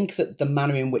think that the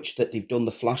manner in which that they've done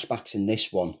the flashbacks in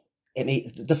this one, I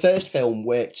mean, the first film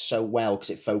worked so well because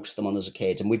it focused them on as a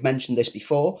kid. And we've mentioned this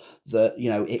before, that, you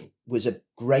know, it was a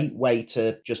great way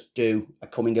to just do a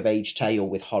coming-of-age tale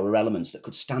with horror elements that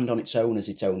could stand on its own as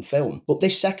its own film. But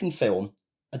this second film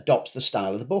adopts the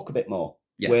style of the book a bit more.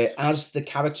 Yes. Where as the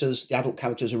adult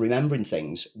characters are remembering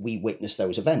things, we witness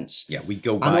those events. Yeah, we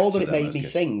go back and all to that it them made me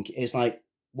think is like,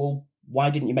 well,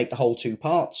 why didn't you make the whole 2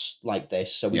 parts like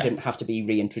this? So we didn't have to be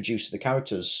reintroduced to the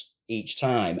characters each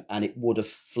time, and it would have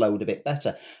flowed a bit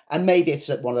better. And maybe it's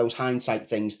one of those hindsight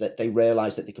things that they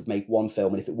realised that they could make one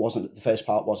film, and if the first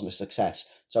part wasn't a success,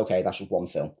 it's okay, that's just one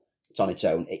film. It's on its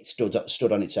own. It stood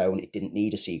on its own. It didn't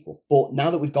need a sequel. But now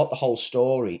that we've got the whole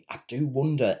story, I do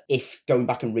wonder if going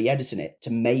back and re-editing it to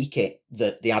make it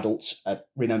that the adults are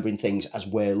remembering things as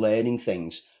we're learning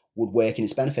things would work in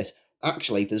its benefit.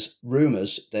 Actually, there's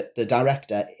rumours that the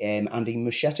director, Andy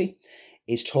Muschietti,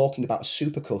 is talking about a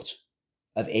supercut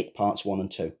of It Parts 1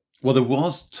 and 2. Well, there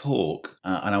was talk,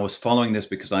 and I was following this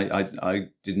because I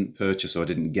didn't purchase or I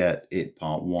didn't get It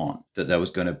Part 1, that there was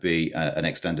going to be an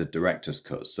extended director's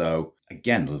cut. So,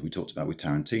 again, as we talked about with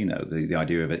Tarantino, the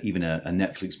idea of even a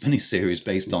Netflix miniseries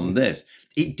based on this,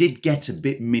 it did get a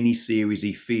bit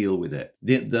miniseries-y feel with it.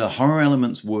 The horror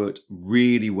elements worked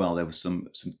really well. There was some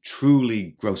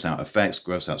truly gross-out effects,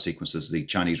 gross-out sequences, the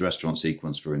Chinese restaurant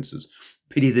sequence, for instance.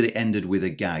 Pity that it ended with a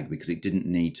gag because it didn't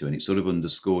need to, and it sort of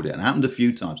underscored it. And it happened a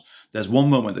few times. There's one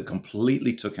moment that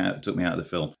completely took me out of the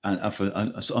film, and for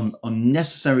an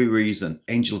unnecessary reason,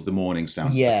 "Angel of the Morning"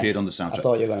 appeared on the soundtrack. I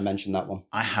thought you were going to mention that one.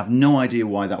 I have no idea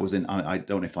why that was in. I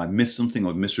don't know if I missed something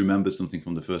or misremembered something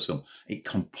from the first film. It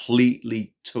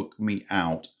completely took me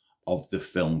out of the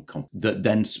film.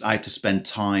 Then I had to spend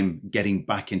time getting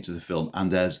back into the film, and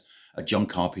there's a John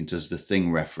Carpenter's The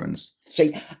Thing reference.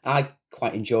 See, I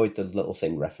quite enjoyed the Little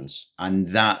Thing reference. And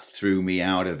that threw me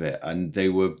out of it. And they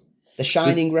were... The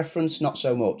Shining reference, not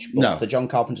so much. But no. The John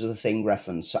Carpenter's The Thing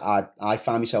reference, I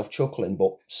found myself chuckling,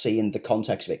 but seeing the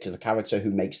context of it, because the character who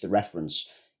makes the reference,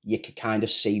 you could kind of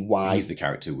see why... He's the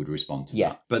character who would respond to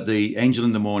that. But the Angel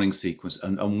in the Morning sequence,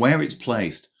 and where it's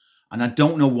placed, and I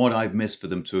don't know what I've missed for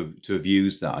them to have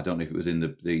used that. I don't know if it was in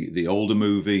the older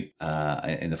movie,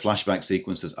 in the flashback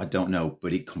sequences. I don't know.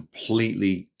 But it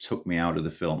completely took me out of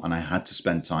the film, and I had to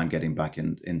spend time getting back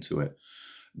into it.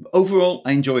 Overall,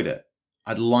 I enjoyed it.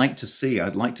 I'd like to see a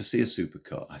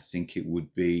supercut. I think it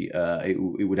would be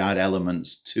it would add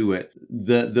elements to it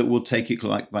that will take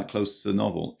it back closer to the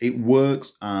novel. It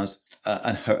works as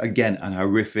an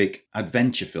horrific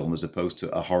adventure film as opposed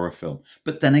to a horror film.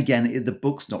 But then again, the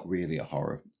book's not really a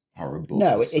horror book.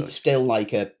 No, it's still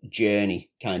like a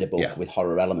journey kind of book with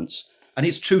horror elements, and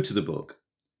it's true to the book.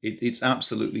 It's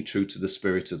absolutely true to the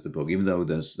spirit of the book, even though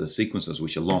there's the sequences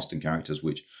which are lost in characters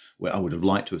which I would have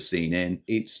liked to have seen in.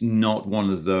 It's not one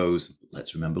of those,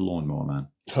 let's remember Lawnmower Man,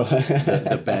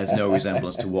 that bears no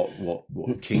resemblance to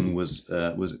what King was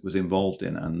involved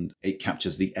in, and it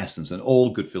captures the essence. And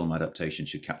all good film adaptations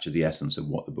should capture the essence of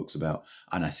what the book's about,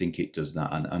 and I think it does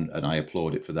that, and I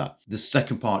applaud it for that. The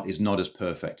second part is not as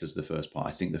perfect as the first part.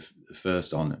 I think the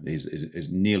first on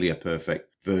is nearly a perfect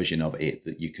version of it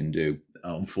that you can do.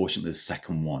 Unfortunately, the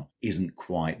second one isn't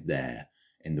quite there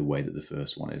in the way that the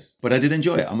first one is. But I did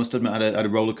enjoy it. I must admit, I had a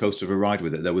roller coaster of a ride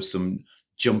with it. There was some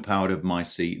jump out of my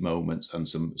seat moments and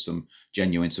some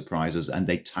genuine surprises, and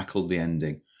they tackled the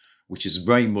ending, which is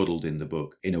very muddled in the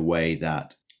book in a way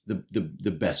that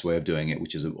the best way of doing it,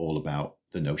 which is all about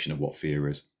the notion of what fear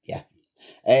is. Yeah.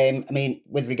 I mean,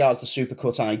 with regards to the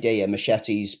supercut idea,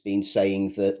 Machete's been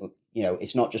saying that, you know,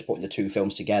 it's not just putting the two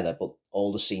films together, but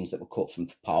all the scenes that were cut from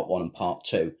part 1 and part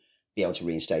 2 be able to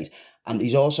reinstate. And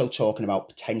he's also talking about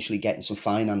potentially getting some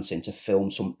financing to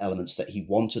film some elements that he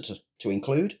wanted to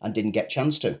include and didn't get a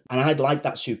chance to. And I'd like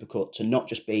that supercut to not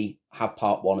just have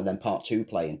part 1 and then part 2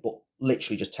 playing, but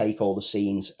literally just take all the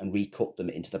scenes and recut them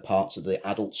into the parts of the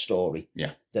adult story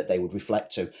that they would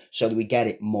reflect to, so that we get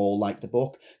it more like the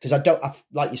book. Because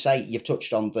like you say, you've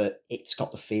touched on that it's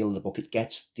got the feel of the book, it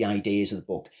gets the ideas of the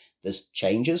book. There's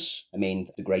changes. I mean,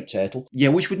 The Great Turtle. Yeah,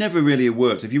 which would never really have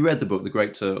worked. If you read the book, The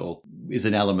Great Turtle is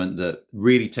an element that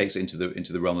really takes it into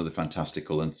the realm of the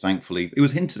fantastical, and thankfully it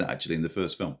was hinted at actually in the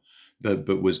first film,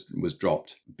 but was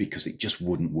dropped because it just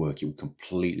wouldn't work. It would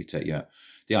completely take you out.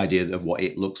 The idea of what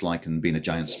it looks like and being a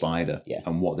giant spider,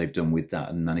 and what they've done with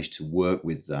that and managed to work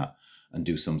with that and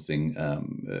do something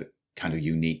kind of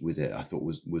unique with it, I thought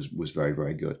was very,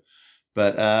 very good.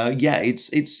 But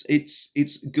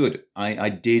it's good. I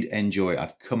did enjoy it.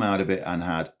 I've come out of it and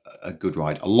had a good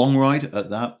ride, a long ride at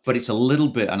that. But it's a little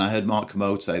bit, and I heard Mark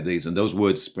Kermode say these, and those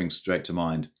words spring straight to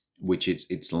mind, which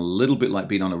it's a little bit like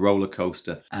being on a roller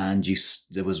coaster, and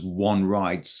there was one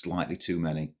ride slightly too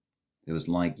many. It was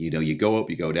like, you go up,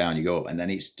 you go down, you go up, and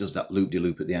then it does that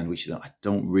loop-de-loop at the end, which I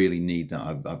don't really need that.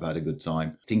 I've had a good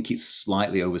time. I think it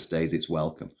slightly overstays its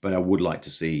welcome, but I would like to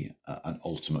see an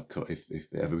ultimate cut if it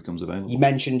ever becomes available. You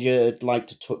mentioned you'd like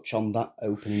to touch on that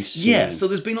opening scene. Yeah, so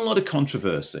there's been a lot of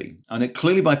controversy, and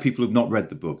clearly by people who've not read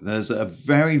the book. There's a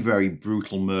very, very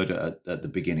brutal murder at the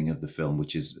beginning of the film,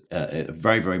 which is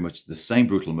very, very much the same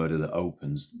brutal murder that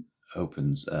opens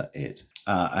it.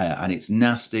 And it's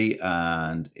nasty,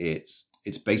 and it's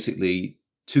basically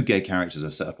two gay characters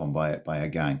are set up on by a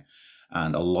gang,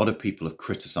 and a lot of people have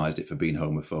criticised it for being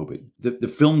homophobic. The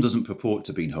film doesn't purport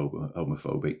to be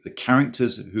homophobic. The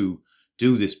characters who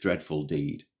do this dreadful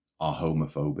deed are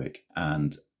homophobic,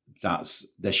 and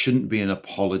there shouldn't be an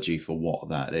apology for what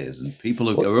that is. And people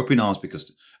are up in arms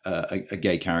because a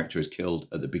gay character is killed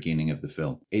at the beginning of the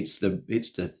film. It's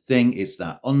the thing. It's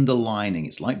that underlining.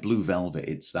 It's like Blue Velvet.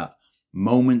 It's that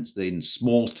moment in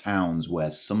small towns where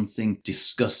something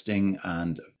disgusting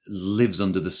and lives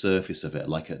under the surface of it,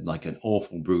 like an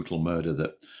awful, brutal murder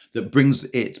that brings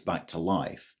it back to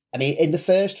life. I mean, in the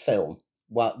first film,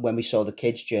 when we saw the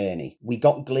kids' journey, we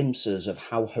got glimpses of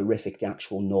how horrific the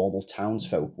actual normal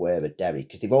townsfolk were at Derry,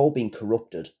 because they've all been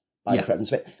corrupted by the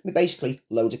presence of it. I mean, basically,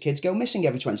 loads of kids go missing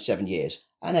every 27 years,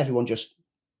 and everyone just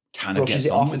kind of brushes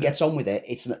it off and gets on with it.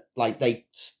 It's like they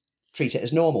treat it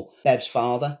as normal. Bev's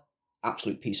father,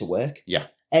 absolute piece of work. Yeah.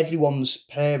 Everyone's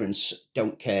parents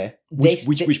don't care. Which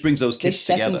brings those kids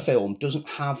together. This second film doesn't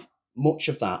have much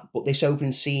of that, but this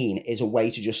opening scene is a way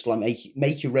to just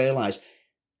make you realise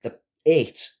that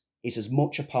it is as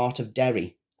much a part of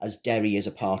Derry as Derry is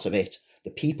a part of it.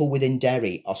 The people within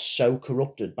Derry are so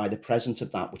corrupted by the presence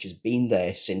of that which has been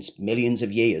there since millions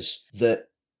of years that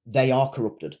they are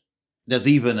corrupted. There's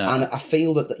even and I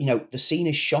feel that the scene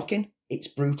is shocking. It's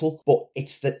brutal, but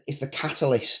it's the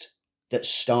catalyst that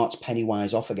starts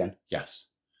Pennywise off again.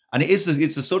 Yes. And it's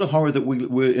the sort of horror that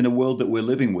we're in a world that we're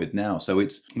living with now. So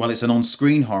it's an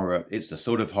on-screen horror. It's the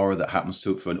sort of horror that happens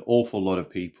to for an awful lot of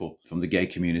people from the gay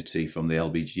community, from the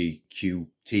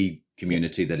LGBTQT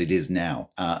community that it is now,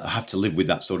 have to live with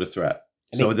that sort of threat.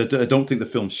 I don't think the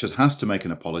film has to make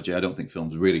an apology. I don't think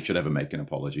films really should ever make an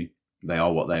apology. They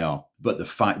are what they are. But the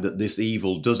fact that this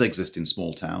evil does exist in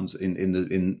small towns, and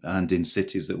in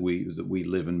cities that we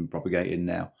live and propagate in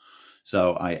now.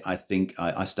 So I think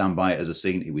I stand by it as a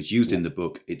scene. It was used in the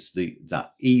book. It's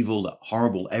that evil, that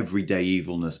horrible everyday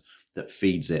evilness that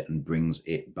feeds it and brings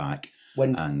it back.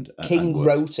 When King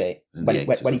wrote it, in the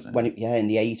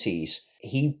 80s,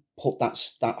 he put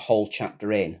that whole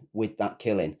chapter in with that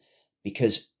killing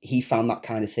because he found that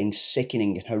kind of thing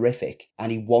sickening and horrific,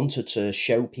 and he wanted to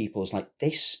show people as like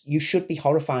this. You should be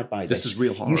horrified by this. This is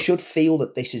real horror. You should feel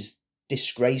that this is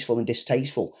disgraceful and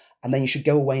distasteful. And then you should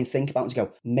go away and think about it and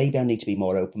go, maybe I need to be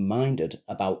more open-minded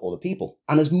about other people.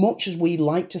 And as much as we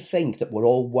like to think that we're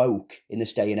all woke in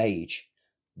this day and age,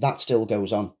 that still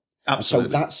goes on. Absolutely.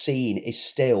 And so that scene is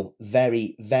still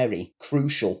very, very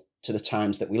crucial to the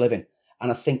times that we live in.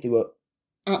 And I think they were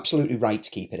absolutely right to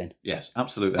keep it in. Yes,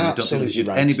 absolutely. And I don't think there should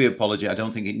any be apology. I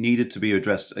don't think it needed to be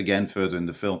addressed again further in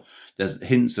the film. There's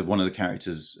hints of one of the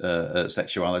characters'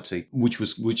 sexuality, which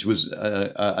was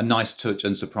a nice touch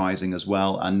and surprising as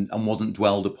well, and wasn't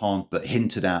dwelled upon, but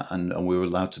hinted at, and we were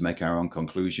allowed to make our own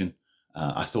conclusion.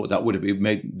 I thought that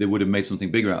they would have made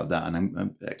something bigger out of that,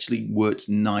 and actually worked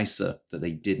nicer that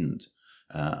they didn't,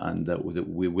 and that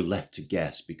we were left to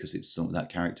guess because it's that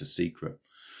character's secret.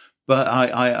 But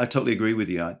I totally agree with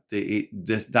you.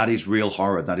 That is real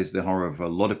horror. That is the horror of a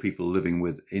lot of people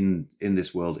living in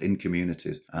this world, in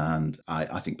communities. And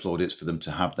I think plaudits for them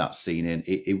to have that scene in.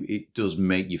 It does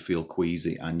make you feel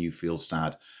queasy and you feel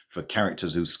sad for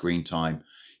characters whose screen time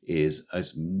is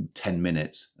 10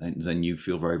 minutes. And then you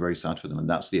feel very, very sad for them. And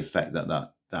that's the effect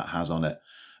that has on it.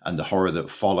 And the horror that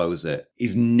follows it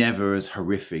is never as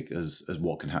horrific as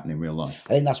what can happen in real life. I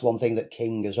think that's one thing that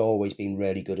King has always been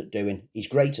really good at doing. He's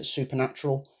great at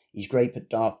supernatural. He's great at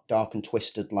dark and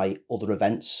twisted, like other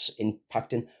events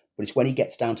impacting. But it's when he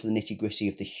gets down to the nitty-gritty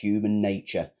of the human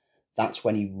nature, that's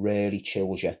when he really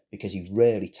chills you, because he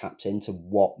really taps into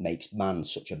what makes man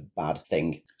such a bad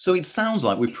thing. So it sounds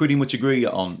like we pretty much agree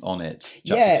on it.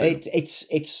 Yeah,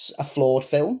 it's a flawed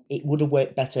film. It would have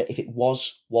worked better if it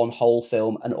was one whole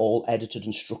film and all edited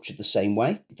and structured the same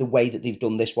way. The way that they've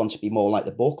done this one to be more like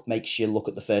the book makes you look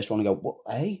at the first one and go, "What?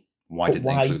 Hey, why did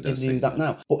they do that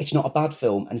now?" But it's not a bad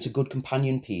film, and it's a good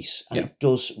companion piece, and it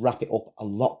does wrap it up a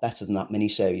lot better than that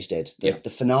miniseries did. The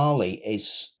finale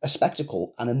is a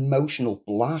spectacle, an emotional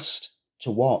blast to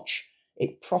watch.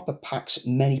 It proper packs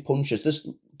many punches. There's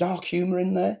dark humour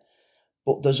in there,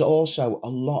 but there's also a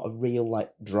lot of real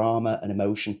drama and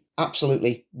emotion.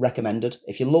 Absolutely recommended.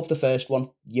 If you love the first one,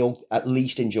 you'll at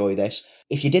least enjoy this.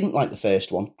 If you didn't like the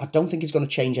first one, I don't think it's going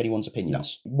to change anyone's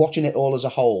opinions. No. Watching it all as a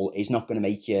whole is not going to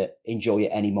make you enjoy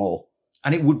it anymore.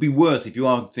 And it would be worth, if you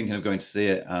are thinking of going to see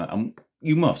it,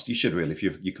 you should really, if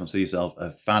you consider yourself a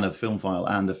fan of Filmfile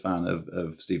and a fan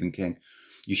of Stephen King,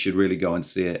 you should really go and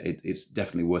see it. It's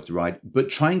definitely worth the ride. But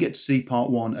try and get to see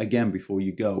part one again before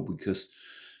you go, because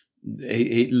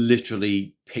it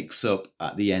literally picks up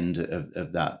at the end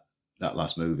of that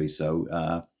last movie.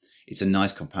 So it's a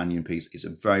nice companion piece. It's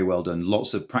a very well done.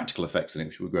 Lots of practical effects in it,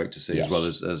 which were great to see, as well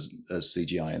as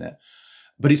CGI in it.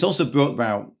 But it's also brought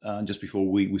about, just before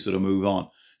we sort of move on,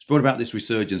 it's brought about this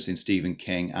resurgence in Stephen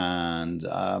King and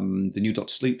the new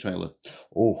Dr. Sleep trailer.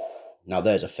 Oh, now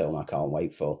there's a film I can't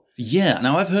wait for. Yeah,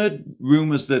 now I've heard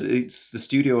rumours that it's the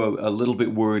studio are a little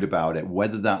bit worried about it,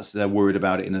 whether they're worried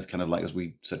about it in a kind of like, as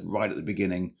we said right at the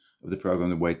beginning of the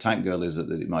programme, the way Tank Girl is,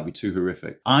 that it might be too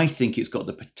horrific. I think it's got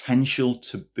the potential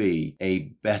to be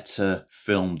a better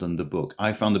film than the book.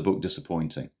 I found the book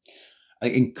disappointing.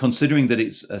 Considering that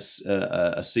it's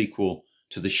a sequel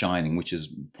to The Shining, which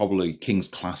is probably King's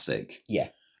classic. Yeah.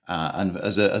 And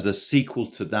as a sequel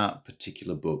to that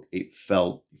particular book, it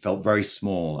felt very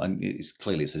small, and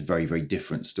it's a very, very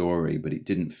different story, but it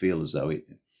didn't feel as though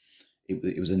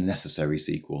it was a necessary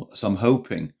sequel. So I'm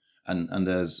hoping,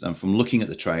 and from looking at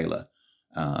the trailer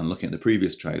and looking at the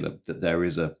previous trailer, that there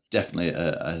is definitely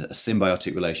a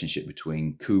symbiotic relationship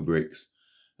between Kubrick's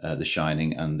The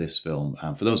Shining and this film.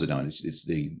 For those who don't, it's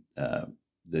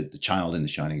the child in The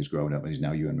Shining is growing up and he's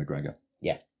now Ewan McGregor.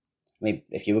 Yeah. I mean,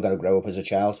 if you were going to grow up as a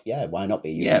child, why not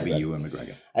be Ewan McGregor? Be Ewan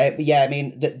McGregor. But I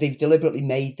mean, they've deliberately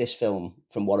made this film,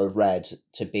 from what I've read,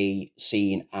 to be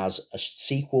seen as a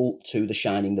sequel to The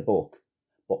Shining, the book,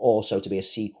 but also to be a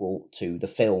sequel to the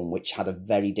film, which had a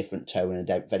very different tone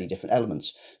and very different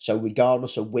elements. So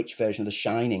regardless of which version of The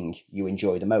Shining you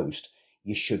enjoy the most,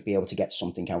 you should be able to get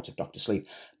something out of Dr. Sleep.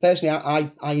 Personally,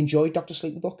 I enjoyed Dr.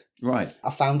 Sleep, the book. Right.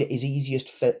 I found it his easiest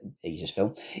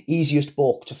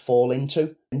book to fall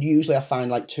into. And usually I find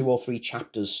like 2 or 3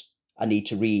 chapters I need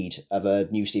to read of a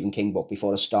new Stephen King book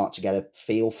before I start to get a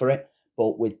feel for it.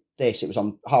 But with this, it was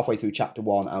on halfway through chapter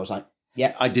 1. I was like,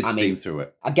 yeah. I did steam through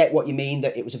it. I get what you mean,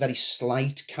 that it was a very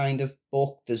slight kind of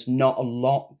book. There's not a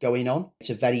lot going on.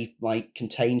 It's a very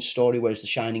contained story, whereas The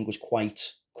Shining was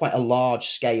quite a large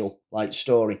scale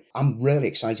story. I'm really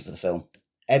excited for the film.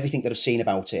 Everything that I've seen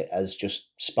about it has just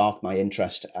sparked my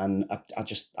interest, and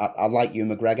I like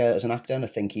Ewan McGregor as an actor, and I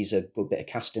think he's a good bit of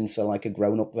casting for a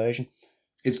grown-up version.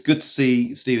 It's good to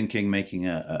see Stephen King making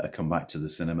a comeback to the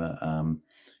cinema,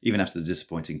 even after the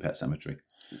disappointing Pet Sematary.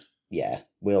 Yeah,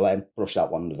 we'll brush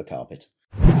that one under the carpet.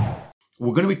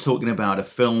 We're going to be talking about a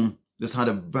film that's had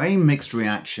a very mixed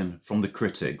reaction from the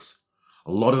critics.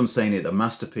 A lot of them saying it's a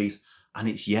masterpiece, and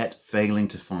it's yet failing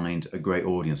to find a great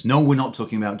audience. No, we're not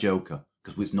talking about Joker,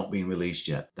 because it's not being released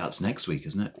yet. That's next week,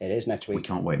 isn't it? It is next week. We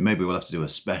can't wait. Maybe we'll have to do a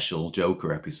special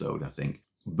Joker episode, I think.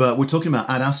 But we're talking about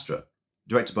Ad Astra,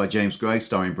 directed by James Gray,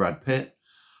 starring Brad Pitt,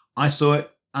 I saw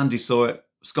it. Andy saw it.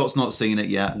 Scott's not seen it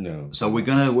yet. No. So we're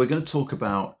gonna talk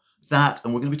about that,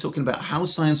 and we're going to be talking about how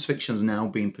science fiction is now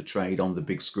being portrayed on the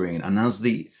big screen, and as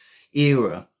the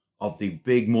era of the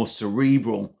big, more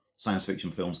cerebral science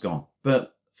fiction films gone.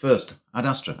 But first, Ad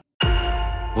Astra.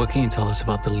 What can you tell us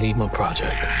about the Lima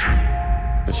project?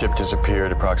 The ship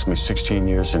disappeared approximately 16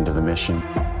 years into the mission.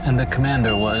 And the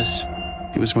commander was?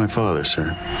 He was my father, sir.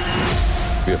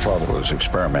 Your father was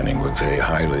experimenting with a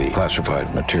highly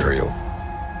classified material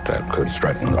that could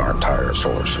threaten our entire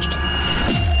solar system.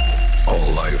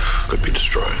 All life could be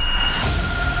destroyed.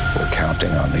 We're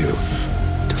counting on you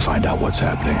to find out what's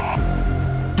happening.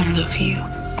 I love you.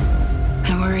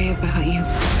 I worry about you.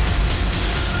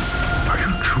 Are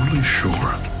you truly sure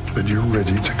that you're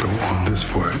ready to go on this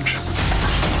voyage?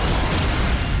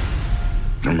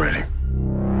 I'm ready.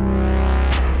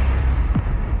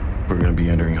 We're going to be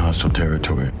entering hostile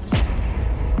territory.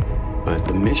 But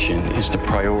the mission is the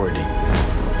priority.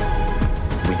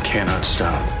 We cannot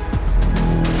stop.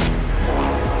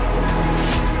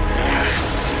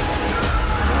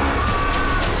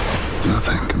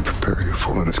 Nothing can prepare you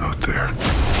for what is out there.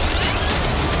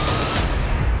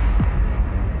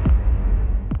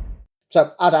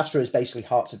 So Ad Astra is basically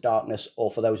Hearts of Darkness,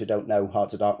 or for those who don't know,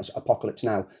 Hearts of Darkness, Apocalypse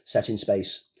Now, set in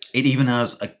space. It even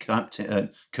has a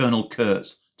Colonel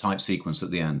Kurtz type sequence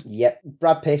at the end. Yep.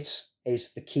 Brad Pitt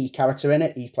is the key character in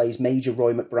it. He plays Major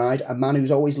Roy McBride, a man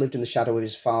who's always lived in the shadow of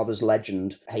his father's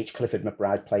legend, H. Clifford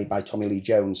McBride, played by Tommy Lee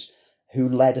Jones, who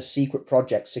led a secret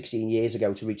project 16 years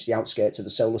ago to reach the outskirts of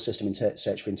the solar system in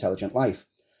search for intelligent life.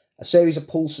 A series of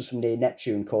pulses from near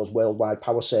Neptune caused worldwide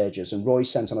power surges, and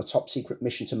Roy's sent on a top-secret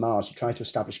mission to Mars to try to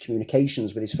establish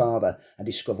communications with his father and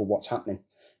discover what's happening.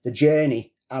 The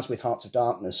journey, as with Hearts of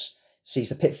Darkness, sees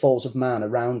the pitfalls of man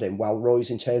around him, while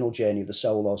Roy's internal journey of the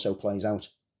soul also plays out.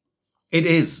 It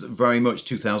is very much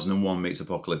 2001 meets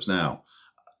Apocalypse Now.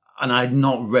 And I had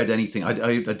not read anything.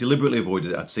 I deliberately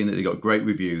avoided it. I'd seen that it got great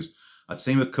reviews. I'd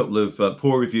seen a couple of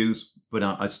poor reviews, but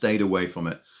I stayed away from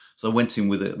it. So I went in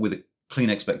with a clean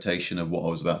expectation of what I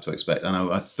was about to expect. And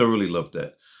I thoroughly loved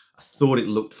it. I thought it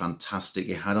looked fantastic.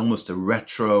 It had almost a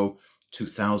retro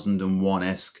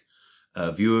 2001-esque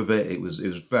view of it. It was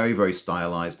very, very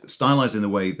stylized. Stylized in the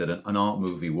way that an art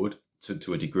movie would,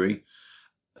 to a degree.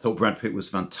 I thought Brad Pitt was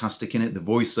fantastic in it. The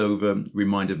voiceover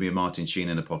reminded me of Martin Sheen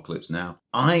in Apocalypse Now.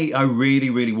 I really,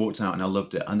 really walked out and I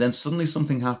loved it. And then suddenly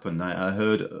something happened. I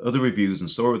heard other reviews and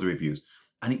saw other reviews,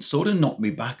 and it sort of knocked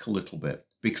me back a little bit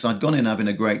because I'd gone in having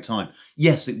a great time.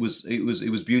 Yes, it was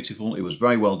beautiful. It was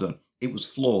very well done. It was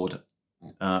flawed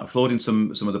in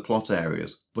some of the plot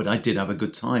areas, but I did have a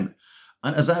good time.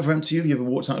 And has that ever happened to you? You ever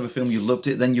walked out of a film, you loved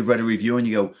it, then you read a review and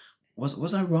you go,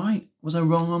 was I right? Was I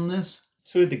wrong on this?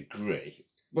 To a degree.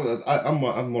 Well, I'm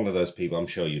one of those people, I'm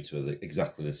sure you two are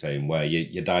exactly the same, where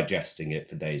you're digesting it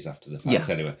for days after the fact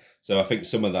anyway. So I think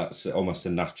some of that's almost a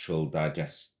natural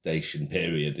digestion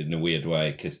period in a weird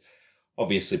way, because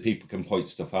obviously people can point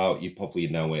stuff out, you probably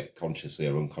know it consciously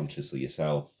or unconsciously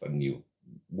yourself, and you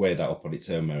weigh that up on its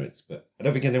own merits. But I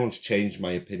don't think anyone's changed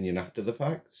my opinion after the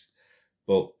fact,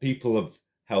 but people have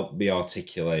helped me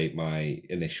articulate my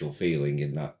initial feeling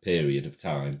in that period of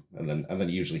time, and then it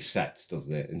usually sets,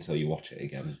 doesn't it, until you watch it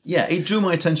again. Yeah, it drew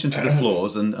my attention to the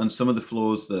flaws, and some of the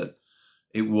flaws that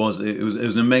it was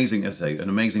an amazing, as I say, an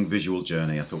amazing visual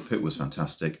journey. I thought Pitt was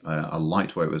fantastic. I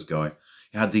liked where it was going.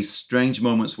 It had these strange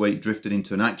moments where it drifted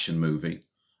into an action movie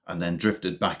and then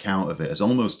drifted back out of it as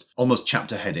almost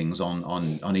chapter headings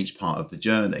on each part of the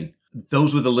journey.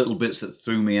 Those were the little bits that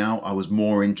threw me out. I was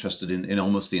more interested in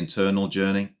almost the internal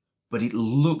journey, but it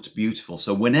looked beautiful.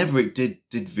 So whenever it did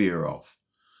veer off,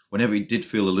 whenever it did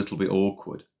feel a little bit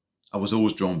awkward, I was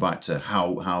always drawn back to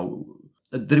how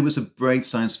that it was a brave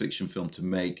science fiction film to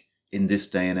make in this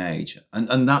day and age.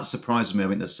 And that surprises me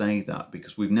having to say that,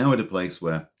 because we've now at a place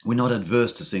where we're not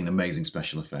adverse to seeing amazing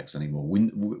special effects anymore. We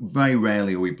very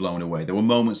rarely are we blown away. There were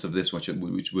moments of this which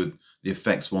were, the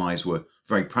effects wise, were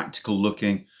very practical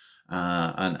looking,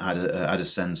 and had a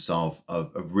sense of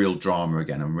real drama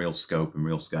again, and real scope and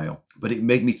real scale. But it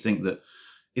made me think that,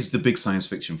 is the big science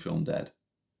fiction film dead?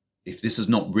 If this is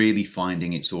not really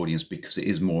finding its audience because it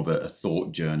is more of a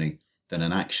thought journey than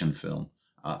an action film,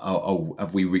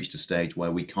 have we reached a stage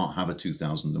where we can't have a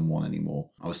 2001 anymore?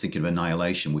 I was thinking of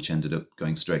Annihilation, which ended up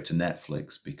going straight to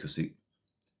Netflix because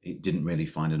it didn't really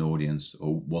find an audience,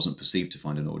 or wasn't perceived to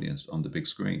find an audience on the big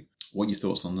screen. What are your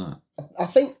thoughts on that?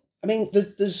 I mean,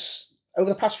 there's over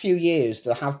the past few years,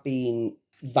 there have been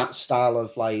that style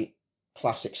of like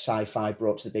classic sci-fi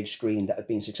brought to the big screen that have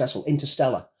been successful.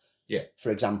 Interstellar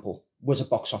for example, was a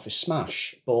box office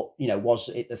smash, but was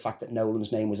it the fact that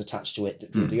Nolan's name was attached to it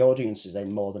that drew the audiences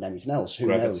in more than anything else? Who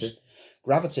knows?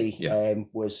 Gravity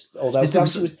was, although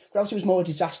Gravity was more a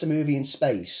disaster movie in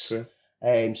space. True.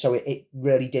 So it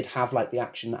really did have like the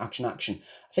action. I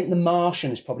think The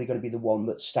Martian is probably going to be the one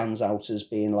that stands out as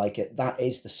being like that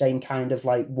is the same kind of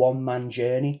like one-man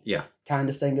journey kind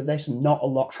of thing of this. And not a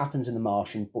lot happens in The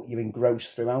Martian, but you're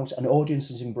engrossed throughout, and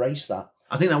audiences embrace that.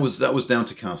 I think that was down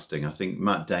to casting. I think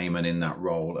Matt Damon in that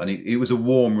role, and it was a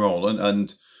warm role,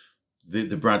 and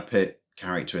the Brad Pitt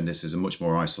character in this is a much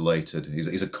more isolated.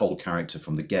 He's a cold character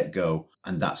from the get-go,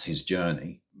 and that's his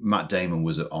journey. Matt Damon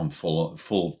was on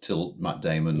full tilt Matt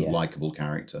Damon, likable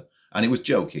character. And it was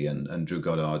jokey, and Drew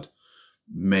Goddard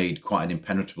made quite an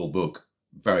impenetrable book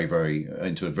very, very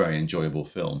into a very enjoyable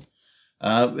film.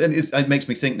 And it makes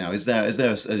me think now, is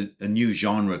there a new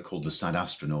genre called the sad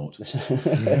astronaut?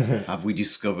 Have we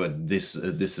discovered this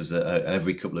is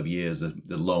every couple of years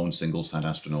the lone single sad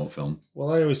astronaut film?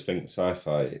 Well, I always think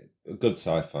sci-fi, good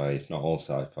sci-fi, if not all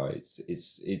sci-fi,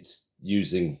 it's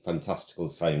using fantastical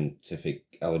scientific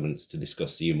elements to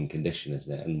discuss the human condition,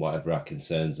 isn't it? And whatever our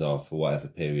concerns are for whatever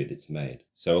period it's made.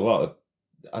 So a lot of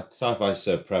sci-fi is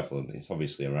so prevalent, it's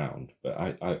obviously around, but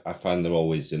I find they're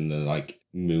always in the like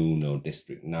Moon or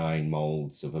District 9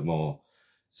 molds of a more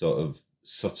sort of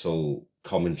subtle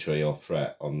commentary or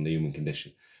threat on the human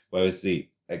condition. Whereas the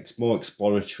more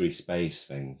exploratory space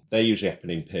thing, they usually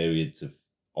happen in periods of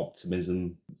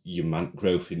optimism,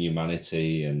 growth in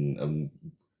humanity and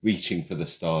reaching for the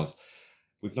stars.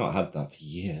 We've not had that for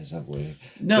years, have we?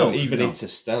 No. So even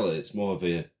Interstellar, it's more of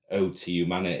a ode to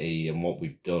humanity and what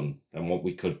we've done and what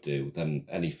we could do than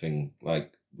anything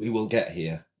like, we will get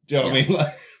here. Do you know what I mean?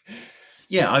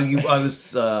 Like, I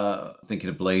was thinking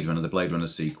of Blade Runner, the Blade Runner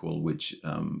sequel, which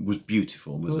was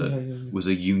beautiful, was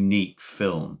a unique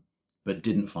film, but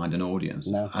didn't find an audience.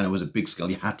 No. And it was a big scale.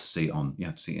 You had to see it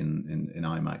in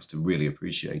IMAX to really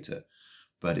appreciate it.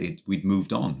 But we'd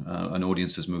moved on. An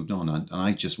audience has moved on. And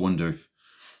I just wonder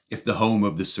if the home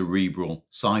of the cerebral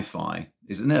sci-fi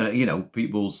is,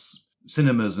 people's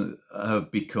cinemas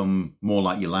have become more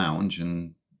like your lounge,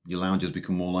 and your lounge has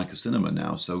become more like a cinema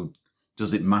now. So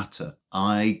does it matter?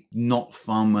 I not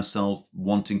found myself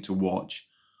wanting to watch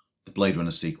the Blade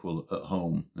Runner sequel at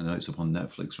home. I know it's up on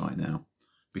Netflix right now,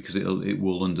 because it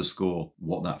will underscore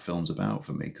what that film's about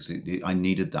for me, because I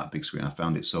needed that big screen. I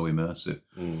found it so immersive.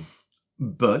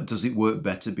 But does it work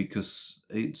better because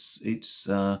it's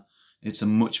a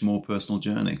much more personal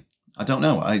journey? I don't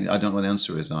know. I don't know what the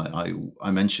answer is.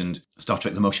 I mentioned Star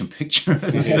Trek: The Motion Picture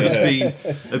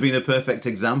has been a perfect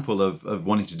example of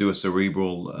wanting to do a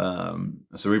cerebral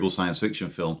science fiction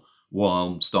film,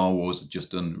 while Star Wars had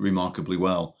just done remarkably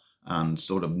well and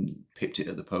sort of pipped it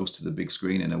at the post to the big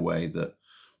screen in a way that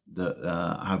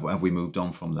have we moved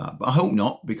on from that? But I hope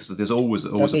not, because there's always a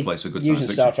place for good science fiction. Using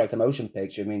Star Trek: The Motion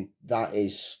Picture, I mean, that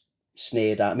is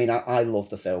sneered at. I mean, I love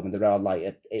the film, and there are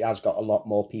it has got a lot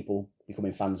more people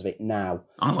becoming fans of it now.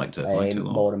 I liked it a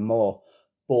lot. More and more.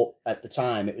 But at the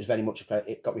time, it was very much,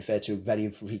 it got referred to very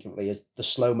frequently as the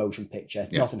slow motion picture.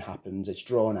 Yeah. Nothing happens. It's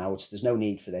drawn out. There's no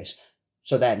need for this.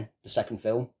 So then the second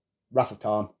film, Wrath of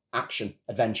Khan, action,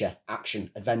 adventure,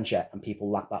 and people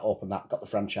lap that up, and that got the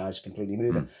franchise completely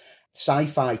moving.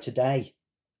 Sci-fi today,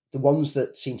 the ones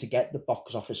that seem to get the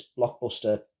box office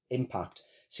blockbuster impact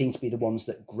seem to be the ones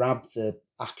that grab the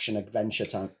action adventure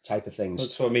type of things.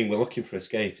 That's what I mean. We're looking for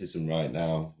escapism right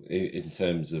now in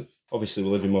terms of, obviously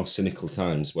we're living more cynical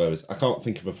times, whereas I can't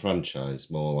think of a franchise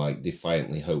more like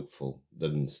defiantly hopeful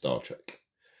than Star Trek.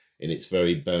 In its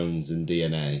very bones and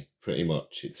DNA, pretty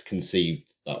much. It's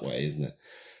conceived that way, isn't it?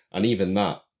 And even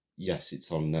that, yes,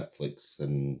 it's on Netflix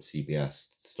and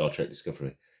CBS, Star Trek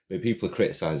Discovery. But people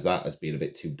criticise that as being a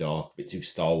bit too dark, a bit too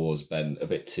Star Wars bent, a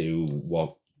bit too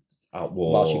at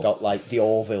war. Whilst you got like the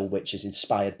Orville, which is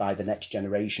inspired by the Next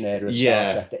Generation era of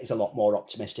Star Trek, that is a lot more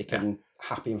optimistic and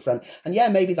happy and friendly. And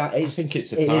maybe that is. I think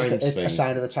it's a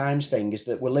sign of the times thing, is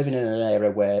that we're living in an era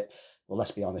where, well,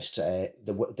 let's be honest,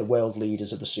 the world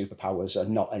leaders of the superpowers are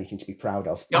not anything to be proud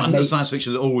of. Yeah, and the science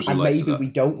fiction always relates to that. And maybe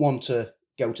we don't want to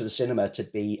go to the cinema to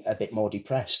be a bit more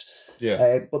depressed.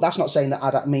 Yeah. But that's not saying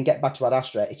that, get back to Ad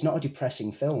Astra, it's not a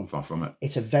depressing film. Far from it.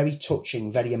 It's a very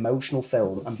touching, very emotional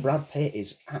film, and Brad Pitt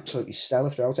is absolutely stellar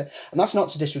throughout it. And that's not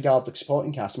to disregard the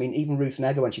supporting cast. I mean, even Ruth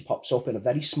Negga, when she pops up in a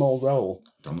very small role,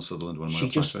 Donald Sutherland, one of my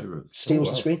all-time favourites. Steals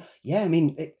the screen. Yeah, I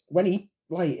mean, when he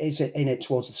is in it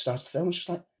towards the start of the film, it's just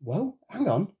like, whoa, hang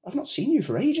on, I've not seen you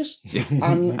for ages. Yeah.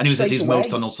 And he was at his most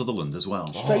Donald Sutherland as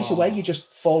well. Straight away, you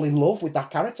just fall in love with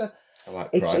that character.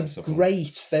 It's a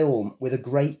great film with a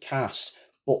great cast,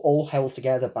 but all held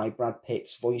together by Brad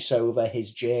Pitt's voiceover,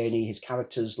 his journey, his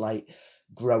characters like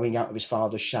growing out of his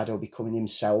father's shadow, becoming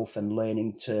himself and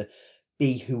learning to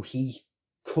be who he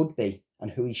could be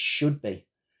and who he should be.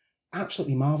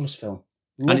 Absolutely marvellous film.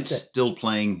 Loved and it's it. Still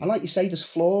playing. And like you say, there's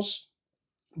flaws,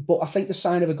 but I think the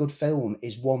sign of a good film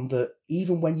is one that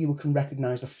even when you can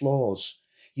recognise the flaws,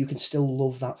 you can still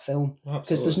love that film.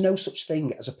 Because there's no such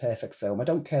thing as a perfect film. I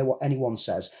don't care what anyone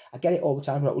says. I get it all the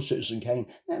time, like, oh, Citizen Kane.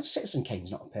 No, Citizen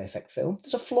Kane's not a perfect film.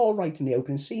 There's a flaw right in the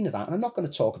opening scene of that, and I'm not going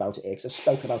to talk about it here because I've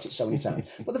spoken about it so many times.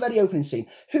 But the very opening scene,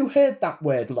 who heard that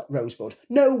word, Rosebud?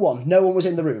 No one. No one was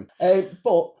in the room.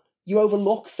 But you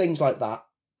overlook things like that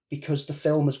because the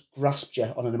film has grasped you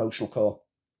on an emotional core.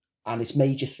 And it's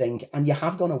made you think, and you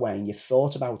have gone away and you've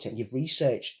thought about it and you've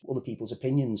researched other people's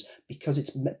opinions because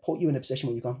it's put you in a position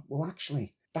where you've gone, well,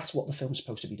 actually, that's what the film's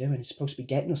supposed to be doing. It's supposed to be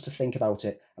getting us to think about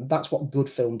it. And that's what good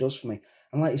film does for me.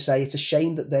 And like you say, it's a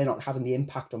shame that they're not having the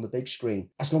impact on the big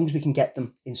screen, as long as we can get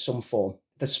them in some form.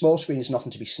 The small screen is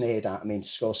nothing to be sneered at. I mean,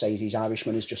 Scorsese's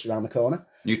Irishman is just around the corner.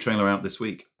 New trailer out this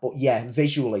week. But yeah,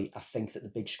 visually, I think that the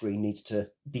big screen needs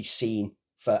to be seen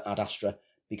for Ad Astra,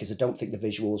 because I don't think the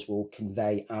visuals will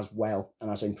convey as well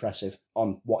and as impressive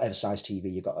on whatever size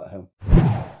TV you've got at home.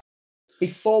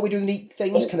 Before we do the neat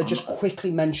things, can I just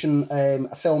quickly mention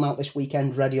a film out this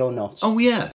weekend, Ready or Not? Oh,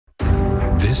 yeah.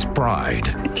 This bride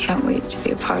I can't wait to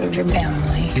be a part of your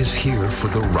family. is here for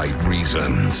the right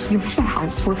reasons. Your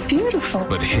vows were beautiful.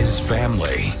 But his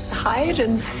family Hide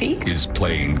and seek. is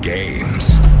playing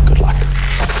games. Good luck.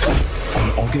 On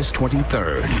August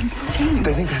 23rd, Insane.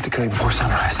 They think they have to kill you before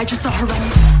sunrise. I just saw her run.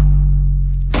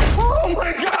 Oh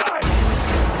my God!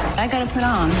 I gotta put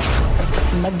on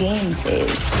my game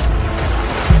face.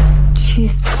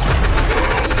 She's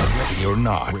ready or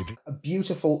not. A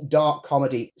beautiful, dark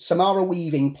comedy. Samara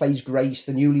Weaving plays Grace,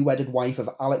 the newly wedded wife of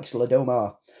Alex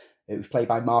Ladomar, who's played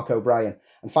by Mark O'Brien,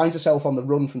 and finds herself on the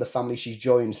run from the family she's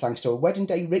joined thanks to a wedding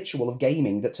day ritual of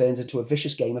gaming that turns into a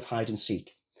vicious game of hide and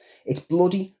seek. It's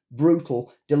bloody,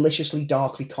 brutal, deliciously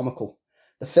darkly comical.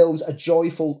 The film's a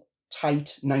joyful,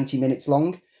 tight 90 minutes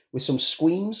long, with some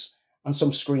squeams and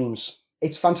some screams.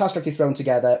 It's fantastically thrown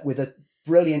together with a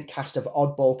brilliant cast of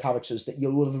oddball characters that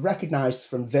you will have recognised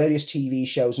from various TV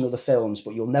shows and other films,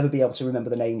 but you'll never be able to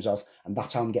remember the names of, and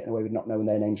that's how I'm getting away with not knowing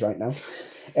their names right now.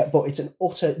 But it's an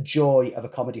utter joy of a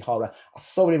comedy horror. I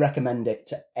thoroughly recommend it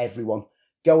to everyone.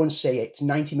 Go and see it. It's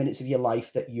 90 minutes of your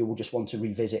life that you will just want to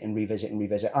revisit and revisit and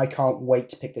revisit. I can't wait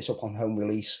to pick this up on home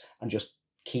release and just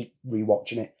keep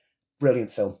rewatching it.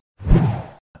 Brilliant film.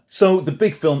 So the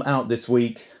big film out this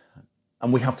week,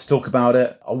 and we have to talk about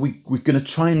it. Are we're going to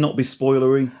try and not be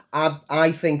spoilery?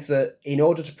 I think that in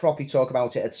order to properly talk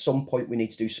about it, at some point we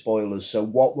need to do spoilers. So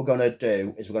what we're going to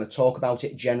do is we're going to talk about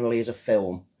it generally as a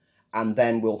film, and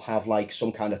then we'll have like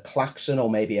some kind of klaxon or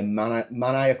maybe a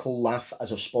maniacal laugh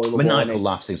as a spoiler Maniacal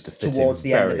laugh seems to fit towards in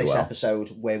the end very of this well. episode,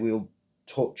 where we'll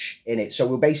touch in it. So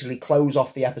we'll basically close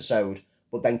off the episode,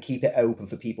 but then keep it open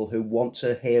for people who want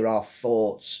to hear our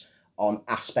thoughts on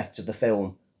aspects of the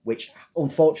film, which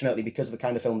unfortunately, because of the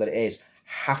kind of film that it is,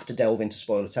 have to delve into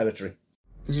spoiler territory.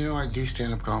 You know I do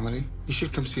stand-up comedy. You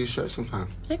should come see a show sometime.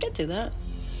 I could do that.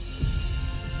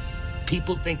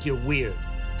 People think you're weird.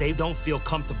 They don't feel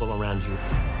comfortable around you.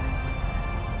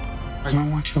 I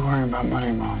don't want you worrying about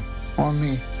money, Mom. Or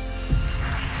me.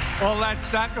 All that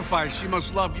sacrifice, she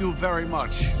must love you very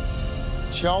much.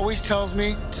 She always tells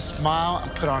me to smile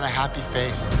and put on a happy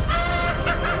face.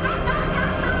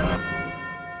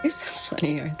 You're so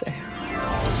funny, Arthur.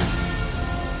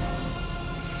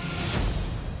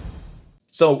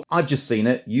 So I've just seen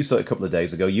it. You saw it a couple of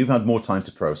days ago. You've had more time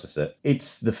to process it.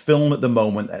 It's the film at the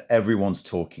moment that everyone's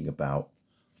talking about,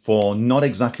 for not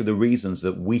exactly the reasons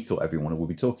that we thought everyone would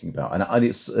be talking about. And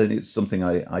it's something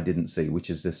I didn't see,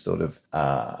 which is this sort of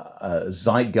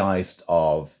zeitgeist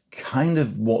of kind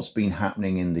of what's been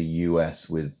happening in the US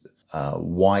with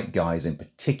white guys in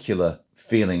particular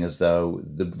feeling as though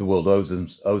the world owes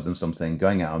them something,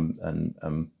 going out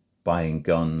and buying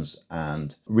guns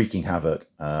and wreaking havoc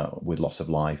with loss of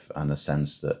life, and a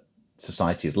sense that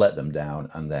society has let them down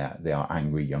and they are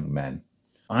angry young men.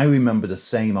 I remember the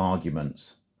same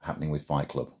arguments happening with Fight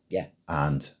Club. Yeah.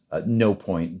 And at no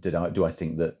point do I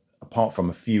think that, apart from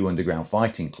a few underground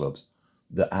fighting clubs,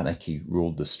 that anarchy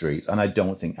ruled the streets. And I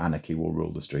don't think anarchy will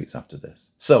rule the streets after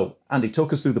this. So, Andy,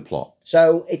 talk us through the plot.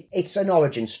 So it's an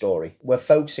origin story. We're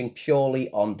focusing purely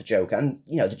on the Joker. And,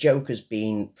 you know, the Joker's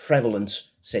been prevalent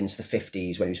since the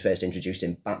 50s when he was first introduced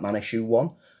in Batman issue 1.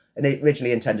 And it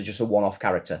originally intended just a one-off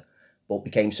character, but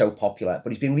became so popular.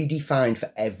 But he's been redefined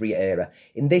for every era.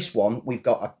 In this one, we've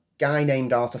got a guy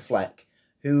named Arthur Fleck,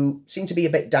 who seemed to be a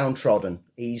bit downtrodden.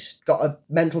 He's got a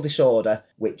mental disorder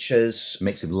which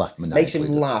makes him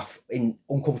laugh in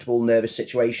uncomfortable, nervous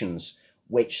situations,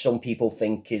 which some people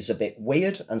think is a bit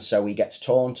weird, and so he gets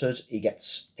taunted, he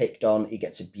gets picked on, he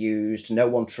gets abused, no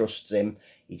one trusts him,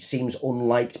 he seems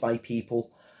unliked by people,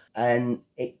 and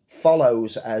it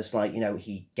follows as, like, you know,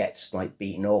 he gets, like,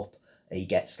 beaten up, he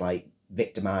gets, like,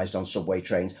 victimised on subway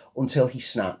trains, until he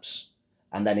snaps,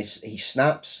 and then he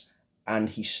snaps, and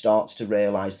he starts to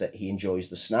realise that he enjoys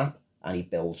the snap, and he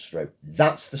builds through.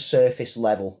 That's the surface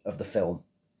level of the film.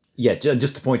 Yeah,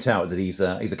 just to point out that he's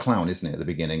a clown, isn't he, at the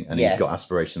beginning? And he's got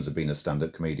aspirations of being a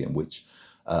stand-up comedian, which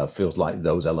feels like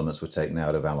those elements were taken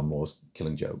out of Alan Moore's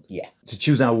Killing Joke. Yeah. To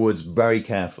choose our words very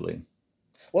carefully.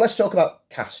 Well, let's talk about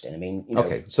casting. I mean, you know...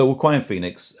 Okay, so Joaquin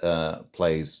Phoenix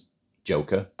plays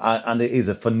Joker, and it is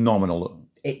a phenomenal...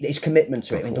 His commitment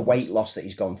to it, I mean, the weight loss that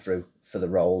he's gone through for the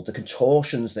role, the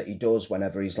contortions that he does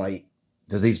whenever he's like...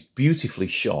 There's these beautifully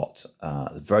shot,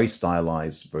 very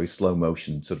stylized, very slow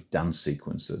motion sort of dance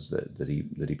sequences that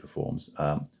he performs,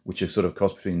 which are sort of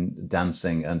cross between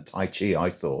dancing and Tai Chi, I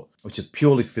thought, which is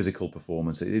purely physical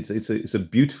performance. It's a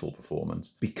beautiful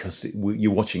performance because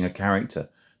you're watching a character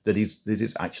that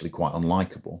is actually quite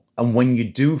unlikable. And when you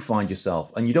do find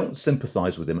yourself, and you don't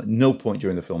sympathise with him, at no point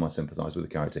during the film I sympathised with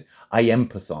the character. I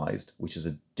empathised, which is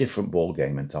a different ball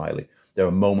game entirely. There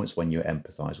are moments when you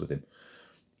empathise with him.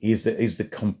 He's the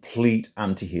complete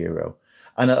anti-hero.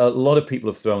 And a lot of people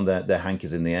have thrown their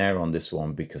hankies in the air on this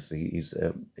one because he's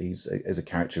a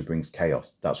character who brings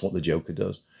chaos. That's what the Joker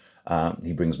does.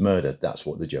 He brings murder. That's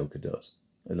what the Joker does.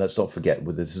 And let's not forget,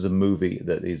 this is a movie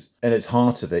that is, and its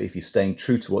heart of it, if you're staying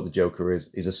true to what the Joker is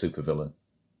a supervillain.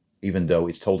 Even though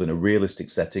it's told in a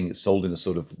realistic setting, it's sold in a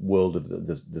sort of world of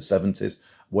the 70s.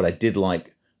 What I did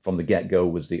like from the get-go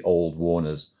was the old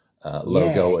Warner's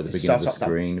logo at the beginning of the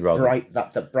screen.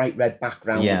 That bright red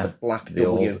background with the black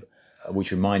W.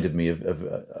 Which reminded me of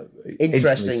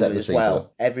interestingly as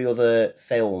well, every other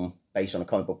film based on a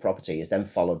comic book property is then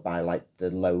followed by like the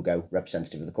logo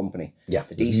representative of the company. Yeah,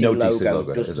 the DC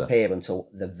logo doesn't appear until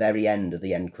the very end of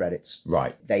the end credits.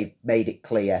 Right. They've made it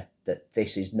clear that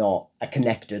this is not a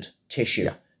connected tissue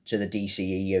to the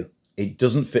DCEU. It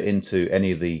doesn't fit into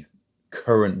any of the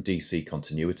current DC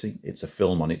continuity. It's a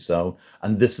film on its own,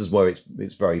 and this is where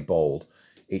it's very bold.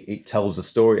 It tells a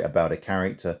story about a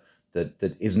character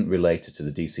that isn't related to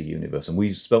the DC universe, and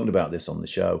we've spoken about this on the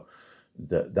show.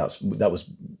 That was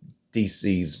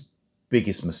DC's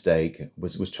biggest mistake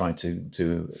was trying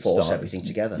to force everything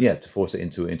together. Yeah, to force it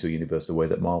into a universe the way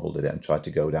that Marvel did it, and tried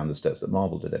to go down the steps that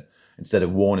Marvel did it. Instead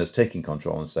of Warner's taking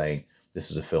control and saying,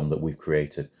 "This is a film that we've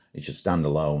created. It should stand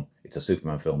alone. It's a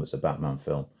Superman film. It's a Batman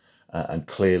film." And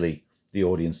clearly, the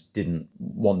audience didn't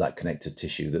want that connected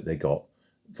tissue that they got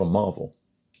from Marvel,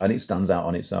 and it stands out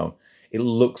on its own. It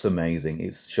looks amazing.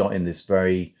 It's shot in this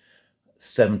very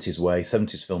 70s way.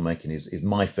 70s filmmaking is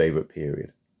my favourite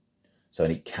period. So,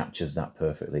 and it captures that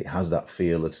perfectly. It has that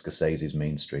feel of Scorsese's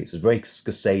Mean Streets. It's very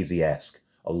Scorsese-esque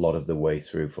a lot of the way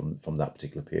through from that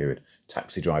particular period.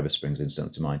 Taxi Driver springs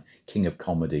instantly to mind. King of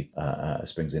Comedy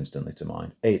springs instantly to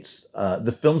mind. It's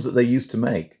the films that they used to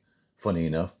make, funny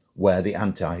enough, where the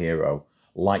anti-hero,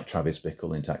 like Travis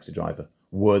Bickle in Taxi Driver,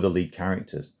 were the lead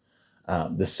characters.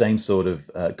 The same sort of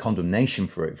condemnation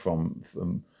for it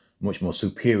from much more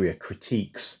superior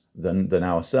critiques than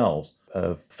ourselves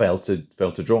failed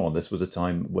to draw on. This was a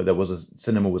time where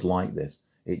cinema was like this.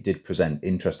 It did present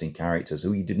interesting characters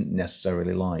who you didn't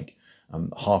necessarily like.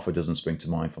 Half a dozen spring to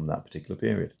mind from that particular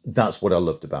period. That's what I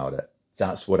loved about it.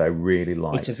 That's what I really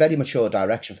liked. It's a very mature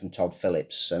direction from Todd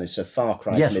Phillips, and it's a far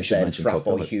cry from his frat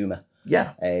boy humour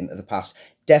of the past.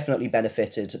 Definitely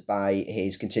benefited by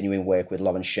his continuing work with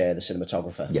Lawrence Sher, the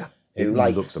cinematographer. Yeah. Who,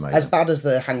 It looks amazing. as bad as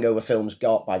the Hangover films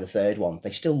got by the third one,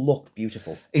 they still looked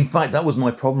beautiful. In fact, that was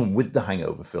my problem with the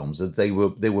Hangover films, that they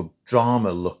were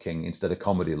drama looking instead of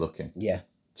comedy looking. Yeah.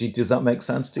 Does that make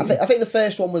sense to you? I think the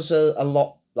first one was a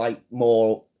lot like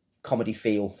more comedy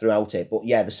feel throughout it, but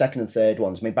yeah, the second and third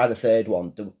ones. I mean, by the third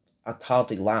one, I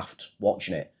hardly laughed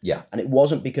watching it. Yeah. And it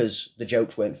wasn't because the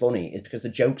jokes weren't funny, it's because the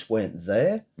jokes weren't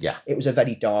there. Yeah. It was a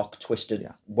very dark, twisted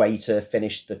way to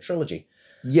finish the trilogy.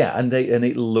 Yeah, and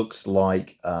it looks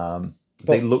like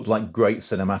they looked like great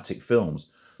cinematic films.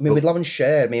 I mean, with Lawrence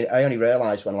Sher, I mean, I only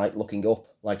realised when looking up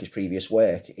his previous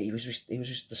work, he was just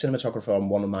the cinematographer on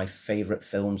one of my favourite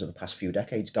films of the past few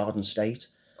decades, Garden State.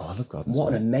 Oh, I love Garden State.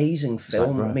 What an amazing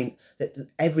film! I mean,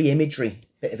 every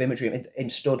bit of imagery, in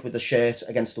stood with the shirt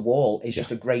against the wall is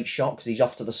just a great shot because he's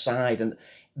off to the side, and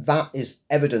that is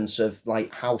evidence of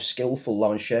like how skillful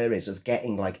Lawrence Sher is of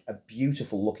getting like a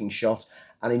beautiful looking shot.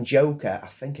 And in Joker, I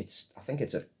think it's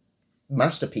a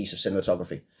masterpiece of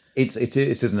cinematography. It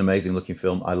is an amazing looking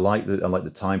film. I like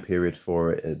the time period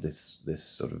for it. This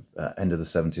sort of end of the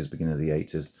 70s, beginning of the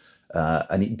 80s,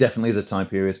 and it definitely is a time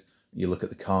period. You look at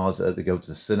the cars that go to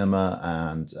the cinema,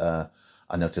 and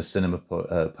I noticed cinema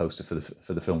poster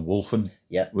for the film Wolfen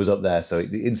was up there, so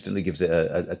it instantly gives it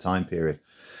a time period.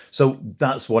 So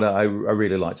that's what I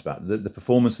really liked about it. The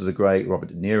performances are great. Robert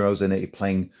De Niro's in it,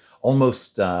 playing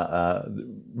almost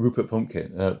Rupert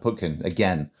Pupkin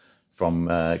again from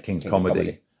King of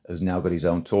Comedy, who's now got his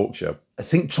own talk show. I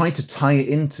think trying to tie it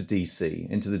into the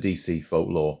DC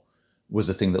folklore, was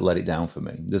the thing that let it down for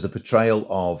me. There's a portrayal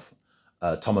of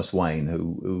Thomas Wayne,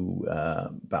 who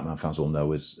Batman fans will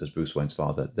know as Bruce Wayne's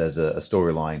father. There's a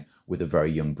storyline with a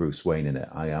very young Bruce Wayne in it.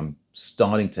 I am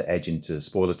starting to edge into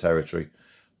spoiler territory.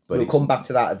 But we'll come back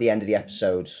to that at the end of the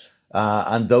episode.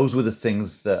 And those were the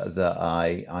things that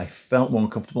I felt more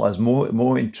uncomfortable. I was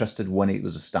more interested when it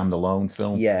was a standalone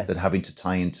film than having to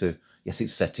tie into, yes,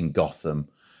 it's set in Gotham.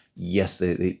 Yes,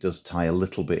 it does tie a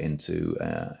little bit into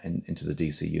the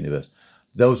DC universe.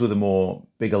 Those were the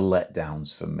bigger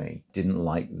letdowns for me. Didn't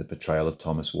like the portrayal of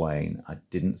Thomas Wayne. I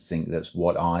didn't think that's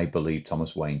what I believe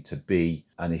Thomas Wayne to be.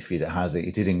 And if it has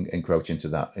it did encroach into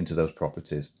those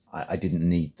properties. I didn't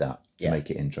need that to make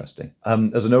it interesting.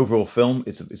 As an overall film,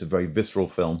 it's a very visceral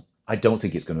film. I don't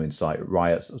think it's going to incite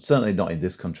riots. Certainly not in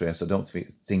this country. So I don't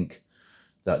think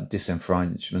that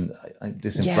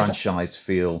disenfranchised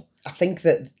feel. I think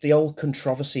that the old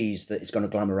controversies that it's going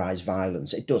to glamorise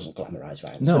violence, it doesn't glamorise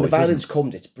violence. No, when the violence doesn't.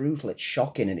 comes, it's brutal, it's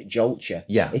shocking, and it jolts you.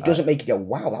 Yeah, it doesn't make you go,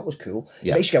 wow, that was cool.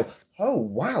 Yeah. It makes you go, oh,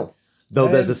 wow. Though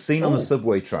there's a scene on the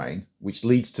subway train which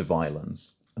leads to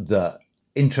violence that,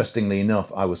 interestingly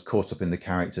enough, I was caught up in the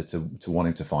character to want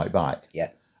him to fight back.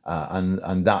 Yeah.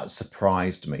 And that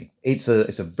surprised me. It's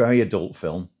a very adult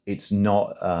film. It's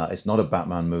not a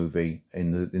Batman movie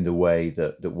in the way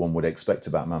that one would expect a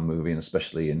Batman movie, and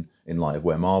especially in light of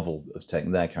where Marvel have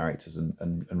taken their characters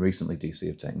and recently DC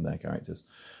have taken their characters.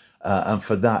 And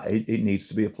for that, it needs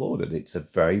to be applauded. It's a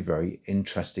very, very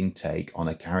interesting take on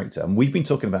a character. And we've been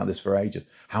talking about this for ages.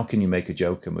 How can you make a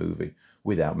Joker movie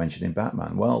without mentioning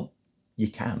Batman? Well, you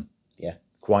can. Yeah.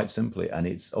 Quite simply. And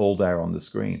it's all there on the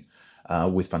screen.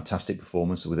 With fantastic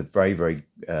performances, with a very, very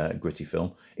gritty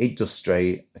film. It does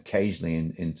stray occasionally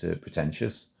into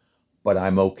pretentious, but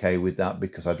I'm okay with that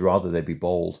because I'd rather they be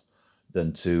bold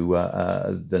than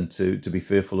to be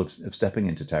fearful of stepping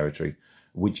into territory,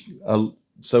 which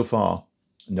so far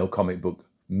no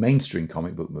mainstream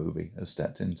comic book movie has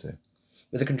stepped into.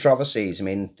 With the controversies, I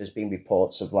mean, there's been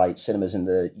reports of like cinemas in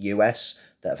the US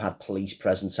that have had police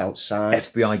presence outside.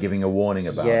 FBI giving a warning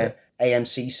about it.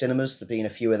 AMC cinemas, there have been a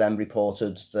few of them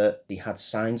reported that they had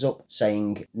signs up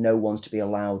saying no one's to be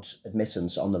allowed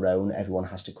admittance on their own. Everyone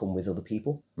has to come with other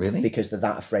people. Really? Because they're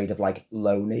that afraid of like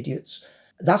lone idiots.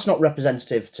 That's not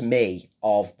representative to me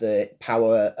of the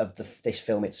power of this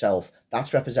film itself.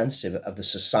 That's representative of the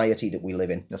society that we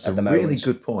live in. That's a really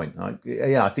good point.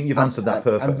 I think you've answered that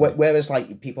perfectly. And whereas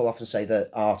like people often say that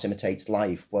art imitates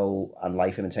life, well, and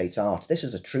life imitates art. This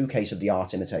is a true case of the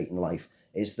art imitating life.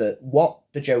 Is that what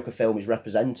the Joker film is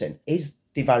representing is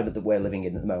the environment that we're living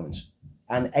in at the moment.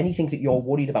 And anything that you're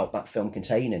worried about that film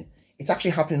containing, it's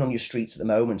actually happening on your streets at the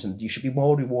moment, and you should be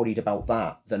more worried about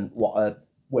that than what a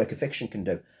work of fiction can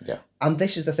do. Yeah. And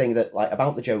this is the thing that, like,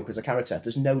 about the Joker as a character,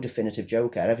 there's no definitive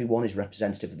Joker. Everyone is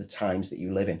representative of the times that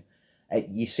you live in.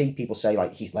 You see people say,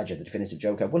 like, Heath Ledger, the definitive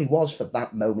Joker. Well, he was for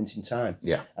that moment in time.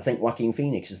 Yeah. I think Joaquin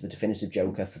Phoenix is the definitive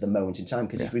Joker for the moment in time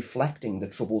because he's reflecting the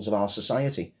troubles of our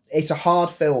society. It's a hard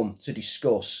film to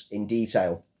discuss in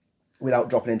detail without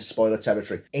dropping into spoiler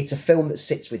territory. It's a film that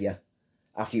sits with you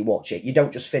after you watch it. You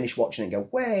don't just finish watching it and go,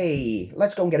 "Way,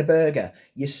 let's go and get a burger."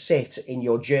 You sit in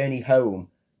your journey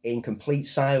home in complete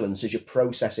silence as you're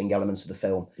processing elements of the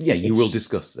film. Yeah, you will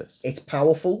discuss this. It's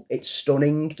powerful. It's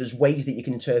stunning. There's ways that you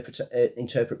can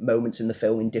interpret moments in the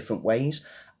film in different ways,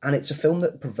 and it's a film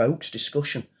that provokes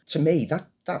discussion. To me,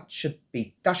 that should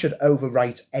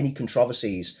overwrite any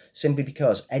controversies, simply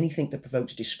because anything that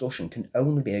provokes discussion can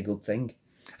only be a good thing.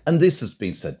 And this has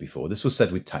been said before. This was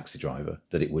said with Taxi Driver,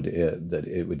 that it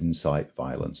would incite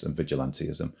violence and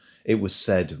vigilantism. It was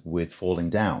said with Falling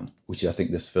Down, which I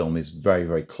think this film is very,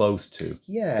 very close to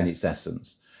in its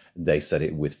essence. They said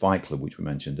it with Fight Club, which we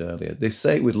mentioned earlier. They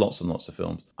say it with lots and lots of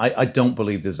films. I don't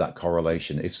believe there's that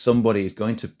correlation. If somebody is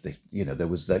going to, there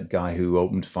was that guy who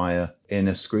opened fire in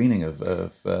a screening of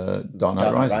Dark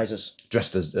Knight Rises,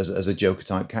 dressed as a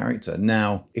Joker-type character.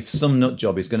 Now, if some nut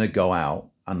job is going to go out,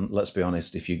 and let's be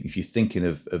honest, if you're thinking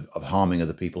of harming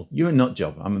other people, you're a nut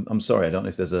job. I'm sorry, I don't know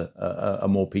if there's a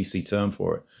more PC term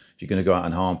for it. If you're going to go out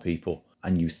and harm people,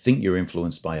 and you think you're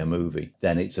influenced by a movie,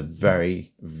 then it's a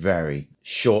very, very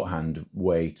shorthand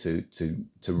way to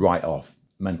write off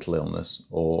mental illness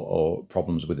or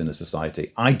problems within a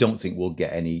society. I don't think we'll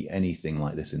get anything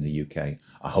like this in the UK.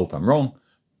 I hope I'm wrong,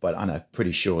 but I'm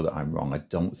pretty sure that I'm wrong. I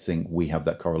don't think we have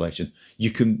that correlation.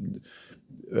 You can...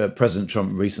 President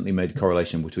Trump recently made a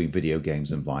correlation between video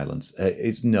games and violence.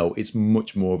 It's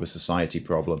much more of a society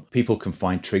problem. People can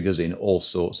find triggers in all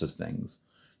sorts of things.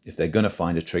 If they're going to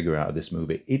find a trigger out of this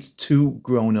movie, it's too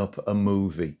grown up a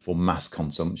movie for mass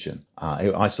consumption.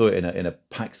 I saw it in a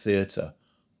packed theatre,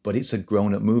 but it's a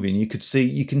grown up movie, and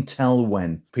you can tell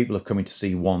when people are coming to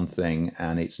see one thing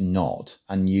and it's not,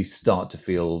 and you start to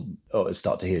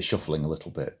hear shuffling a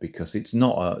little bit, because this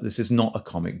is not a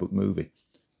comic book movie.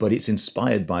 But it's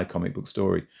inspired by a comic book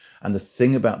story. And the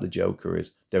thing about the Joker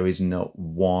is there is not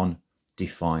one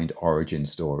defined origin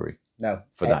story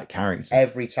for that character.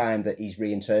 Every time that he's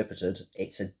reinterpreted,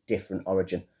 it's a different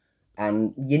origin.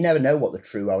 And you never know what the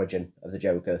true origin of the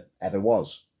Joker ever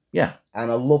was. Yeah.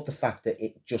 And I love the fact that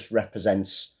it just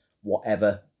represents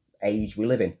whatever age we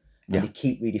live in. And they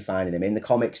keep redefining him. In the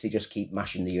comics, they just keep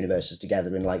mashing the universes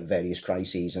together in like various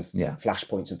crises and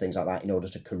flashpoints and things like that in order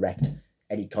to correct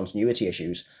any continuity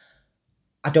issues.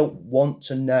 I don't want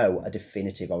to know a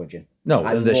definitive origin. No,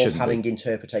 I there love shouldn't having be.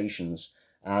 interpretations.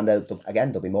 And again,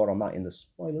 there'll be more on that in the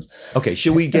spoilers. Okay,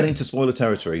 shall we get into spoiler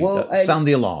territory? Well, sound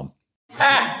the alarm.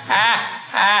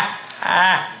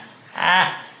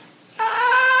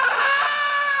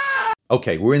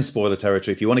 Okay, we're in spoiler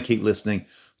territory. If you want to keep listening,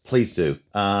 please do.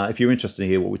 If you're interested to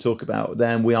hear what we talk about,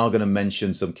 then we are going to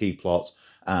mention some key plots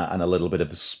and a little bit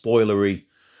of a spoiler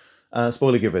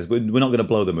givers. We're not going to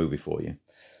blow the movie for you.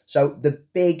 So the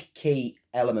big key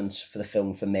element for the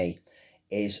film for me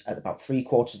is at about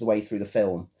 3/4 of the way through the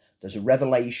film, there's a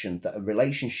revelation that a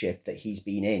relationship that he's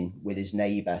been in with his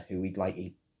neighbour, who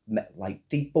they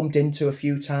bumped into a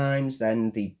few times,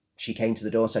 then she came to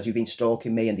the door and said, "You've been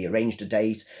stalking me," and they arranged a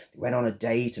date. They went on a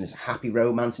date, and it's a happy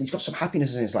romance, and he's got some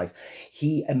happiness in his life.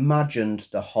 He imagined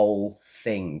the whole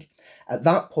thing. At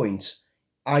that point,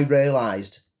 I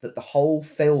realised that the whole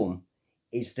film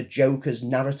is the Joker's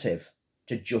narrative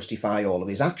to justify all of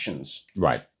his actions.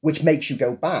 Right. Which makes you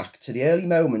go back to the early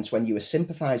moments when you were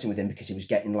sympathising with him because he was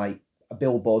getting like a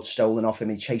billboard stolen off him,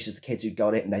 and he chases the kids who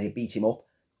got it and they beat him up.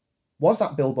 Was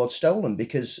that billboard stolen?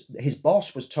 Because his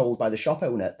boss was told by the shop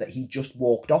owner that he just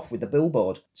walked off with the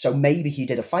billboard. So maybe he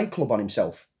did a fight club on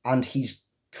himself, and he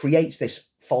creates this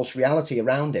false reality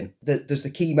around him. There's the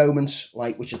key moments,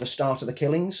 like, which is the start of the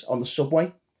killings on the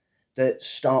subway, that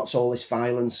starts all this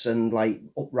violence and like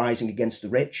uprising against the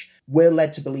rich. We're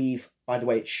led to believe, by the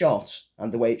way it's shot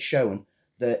and the way it's shown,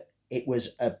 that it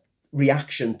was a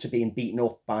reaction to being beaten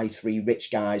up by 3 rich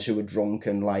guys who were drunk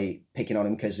and like picking on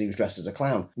him because he was dressed as a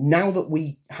clown. Now that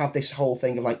we have this whole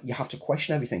thing of like, you have to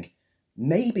question everything,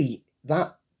 maybe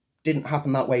that didn't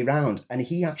happen that way round, and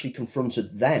he actually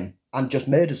confronted them and just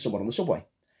murdered someone on the subway.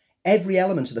 Every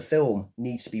element of the film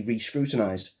needs to be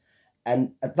re-scrutinised.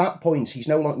 And at that point, he's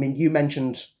no longer... I mean, you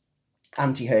mentioned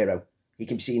anti-hero. He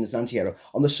can be seen as an anti-hero.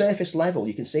 On the surface level,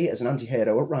 you can see it as an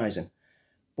anti-hero uprising.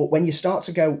 But when you start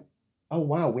to go, oh,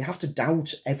 wow, we have to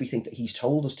doubt everything that he's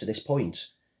told us to this point,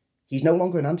 he's no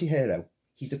longer an anti-hero.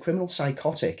 He's the criminal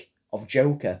psychotic of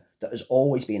Joker that has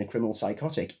always been a criminal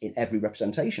psychotic in every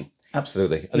representation.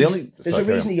 Absolutely. There's a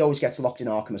reason he always gets locked in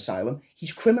Arkham Asylum.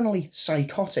 He's criminally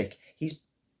psychotic. He's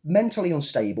mentally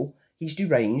unstable. He's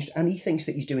deranged, and he thinks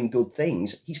that he's doing good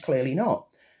things. He's clearly not.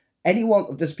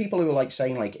 There's people who are like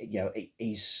saying, like,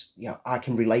 I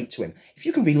can relate to him. If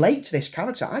you can relate to this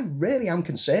character, I really am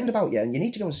concerned about you, and you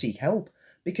need to go and seek help,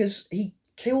 because he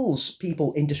kills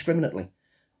people indiscriminately.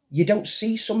 You don't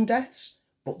see some deaths,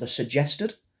 but they're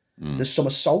suggested. There's some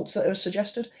assaults that are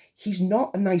suggested. He's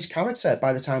not a nice character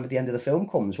by the time at the end of the film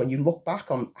comes, when you look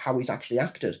back on how he's actually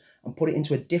acted and put it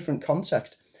into a different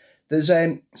context. There's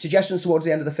suggestions towards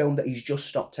the end of the film that he's just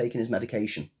stopped taking his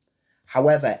medication.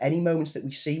 However, any moments that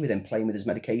we see with him playing with his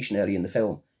medication early in the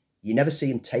film, you never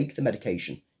see him take the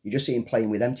medication. You just see him playing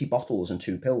with empty bottles and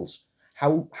 2 pills.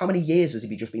 How many years has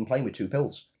he just been playing with 2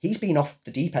 pills? He's been off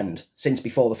the deep end since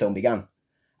before the film began.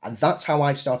 And that's how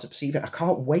I've started to perceive it. I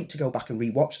can't wait to go back and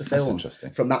rewatch the film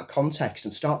from that context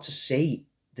and start to see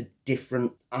the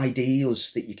different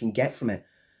ideas that you can get from it.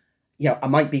 I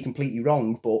might be completely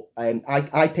wrong, but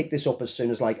I picked this up as soon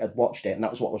as I'd watched it, and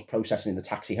that was what I was processing in the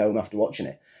taxi home after watching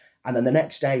it. And then the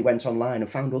next day went online and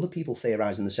found other people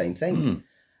theorising the same thing.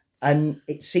 And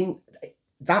it seemed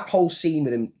that whole scene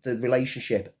with him, the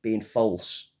relationship being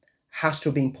false, has to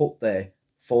have been put there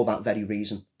for that very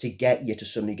reason, to get you to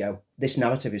suddenly go, this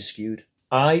narrative is skewed.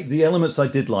 The elements I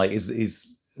did like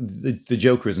is the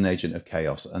Joker is an agent of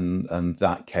chaos, and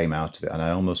that came out of it, and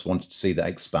I almost wanted to see that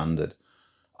expanded.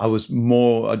 I'd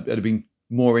have been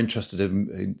more interested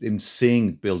in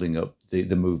seeing building up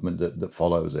the movement that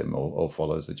follows him or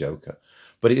follows the Joker.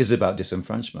 But it is about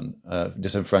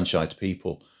disenfranchised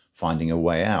people finding a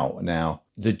way out. Now,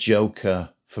 the Joker,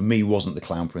 for me, wasn't the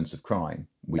clown prince of crime,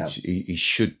 which he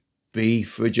should be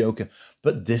for a Joker.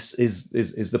 But this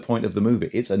is the point of the movie.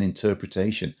 It's an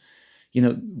interpretation.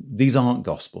 These aren't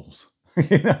gospels.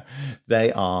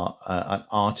 They are an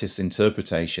artist's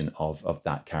interpretation of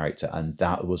that character, and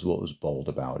that was what was bold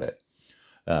about it.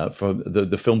 For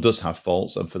the film does have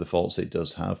faults, and for the faults it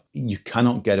does have, you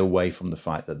cannot get away from the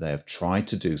fact that they have tried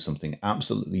to do something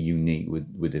absolutely unique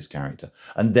with this character,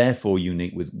 and therefore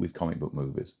unique with comic book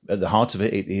movies. At the heart of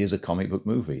it, it is a comic book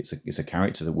movie. It's a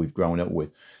character that we've grown up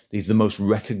with. He's the most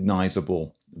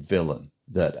recognizable villain,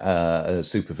 that a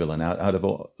super villain out of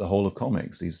the whole of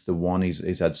comics. He's the one.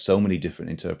 He's had so many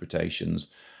different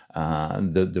interpretations.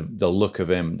 The look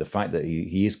of him, the fact that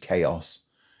he is chaos,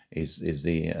 is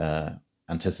the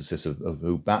antithesis of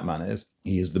who Batman is.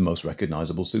 He is the most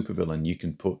recognizable supervillain. You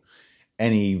can put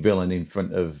any villain in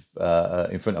front of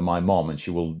my mom, and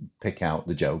she will pick out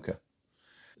the Joker.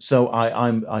 So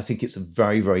I think it's a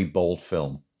very, very bold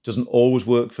film. Doesn't always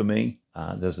work for me.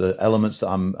 There's the elements that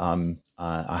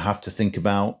I have to think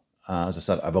about. As I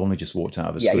said, I've only just walked out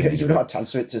of a screen. Yeah, you've not had time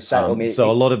to settle me.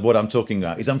 So a lot of what I'm talking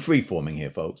about is I'm freeforming here,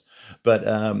 folks. But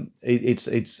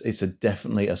it's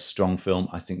definitely a strong film.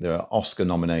 I think there are Oscar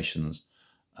nominations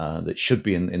that should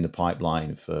be in the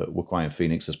pipeline for Joaquin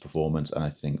Phoenix's performance, and I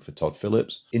think for Todd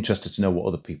Phillips. Interested to know what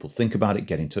other people think about it.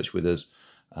 Get in touch with us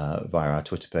via our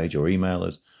Twitter page or email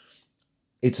us.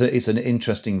 It's an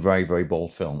interesting, very, very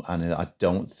bold film, and I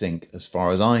don't think, as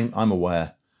far as I'm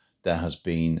aware, there has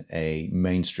been a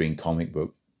mainstream comic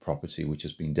book property which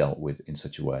has been dealt with in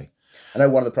such a way. I know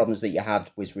one of the problems that you had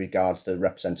was regards to the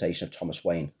representation of Thomas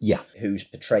Wayne. Yeah. Who's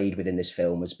portrayed within this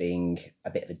film as being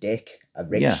a bit of a dick, a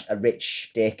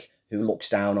rich dick who looks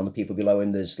down on the people below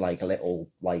him. There's like a little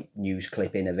news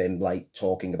clipping of him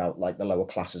talking about the lower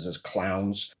classes as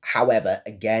clowns. However,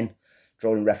 again,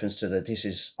 drawing reference to this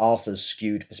is Arthur's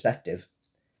skewed perspective.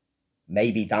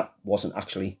 Maybe that wasn't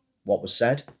actually what was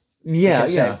said.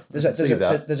 Yeah. There's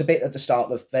a bit at the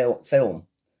start of the film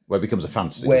where it becomes a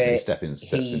fantasy, where steps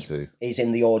into. He's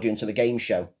in the audience of a game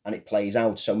show and it plays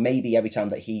out. So maybe every time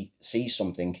that he sees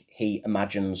something, he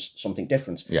imagines something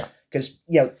different. Yeah. Because,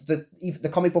 the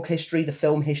comic book history, the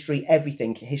film history,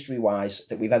 everything history-wise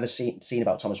that we've ever seen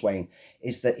about Thomas Wayne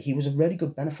is that he was a really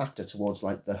good benefactor towards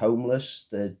the homeless,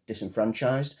 the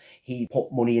disenfranchised. He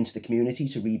put money into the community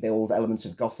to rebuild elements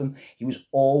of Gotham. He was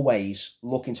always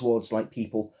looking towards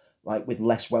people with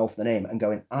less wealth than him and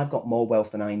going, I've got more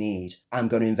wealth than I need. I'm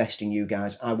going to invest in you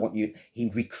guys. I want you.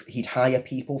 He'd hire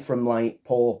people from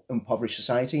poor, impoverished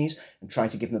societies and try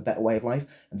to give them a better way of life.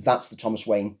 And that's the Thomas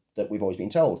Wayne that we've always been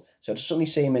told. So to suddenly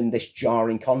see him in this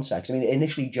jarring context, it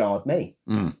initially jarred me.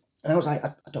 Mm. And I was like,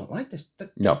 I don't like this.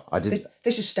 No, I didn't.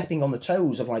 This is stepping on the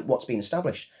toes of what's been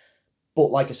established. But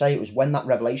like I say, it was when that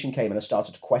revelation came and I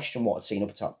started to question what I'd seen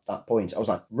up to that point. I was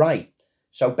like, right.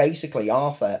 So basically,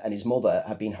 Arthur and his mother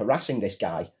have been harassing this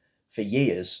guy for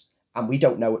years, and we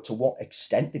don't know to what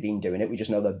extent they've been doing it. We just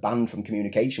know they're banned from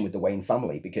communication with the Wayne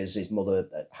family because his mother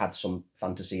had some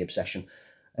fantasy obsession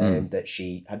that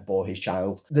she had bore his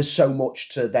child. There's so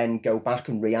much to then go back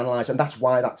and reanalyze, and that's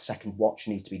why that second watch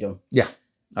needs to be done. Yeah,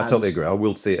 I totally agree. I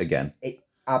will see it again.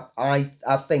 I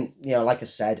think, like I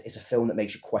said, it's a film that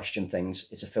makes you question things.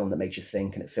 It's a film that makes you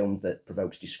think, and a film that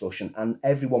provokes discussion, and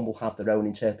everyone will have their own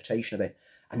interpretation of it.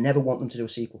 I never want them to do a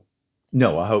sequel.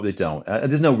 No, I hope they don't.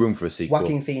 There's no room for a sequel.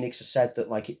 Joaquin Phoenix has said that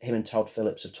him and Todd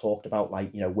Phillips have talked about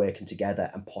working together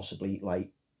and possibly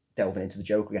delving into the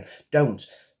Joker again. Don't.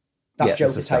 That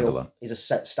Joker tale is a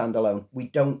set standalone. We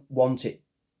don't want it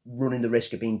running the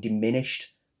risk of being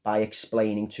diminished by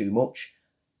explaining too much.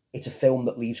 It's a film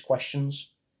that leaves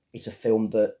questions. It's a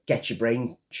film that gets your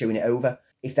brain chewing it over.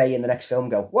 If they in the next film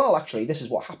go, well, actually, this is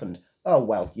what happened. Oh,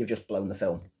 well, you've just blown the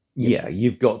film. Yeah,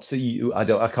 you've got to.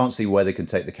 I can't see where they can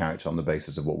take the character on the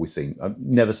basis of what we've seen. I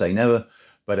never say never,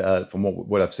 but from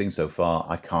what I've seen so far,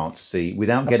 I can't see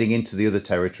without getting into the other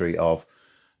territory of,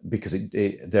 because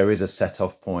there is a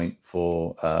set-off point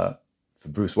for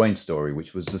Bruce Wayne's story,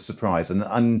 which was a surprise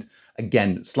and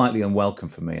again slightly unwelcome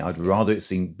for me. I'd rather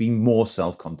it be more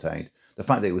self-contained. The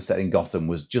fact that it was set in Gotham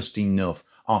was just enough.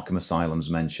 Arkham Asylum's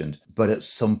mentioned, but at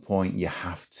some point you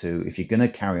have to, if you're going to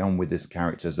carry on with this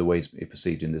character as the way it's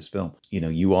perceived in this film,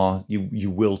 you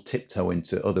will tiptoe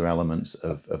into other elements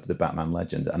of the Batman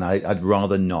legend, and I'd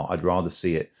rather not. I'd rather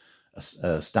see it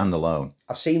standalone.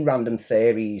 I've seen random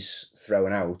theories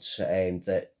thrown out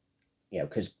that,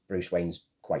 because Bruce Wayne's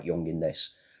quite young in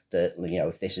this, that,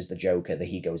 if this is the Joker that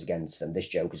he goes against, then this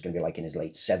Joker's going to be like in his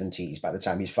late 70s by the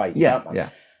time he's fighting Batman. Yeah.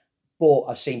 But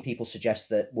I've seen people suggest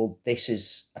that, well, this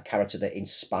is a character that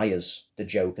inspires the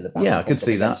Joker that Batman I could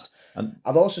see that. And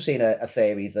I've also seen a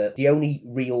theory that the only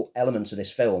real element of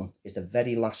this film is the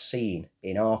very last scene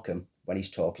in Arkham when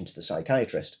he's talking to the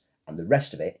psychiatrist, and the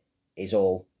rest of it is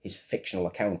all his fictional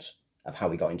account of how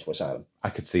he got into Asylum. I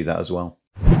could see that as well.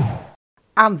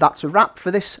 And that's a wrap for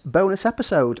this bonus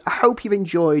episode. I hope you've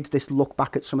enjoyed this look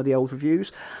back at some of the old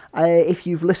reviews. If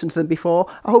you've listened to them before,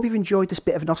 I hope you've enjoyed this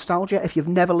bit of nostalgia. If you've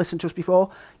never listened to us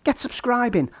before, get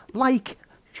subscribing, like,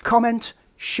 comment,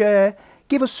 share,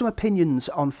 give us some opinions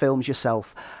on films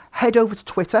yourself. Head over to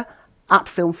Twitter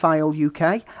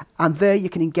 @FilmFileUK, and there you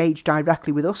can engage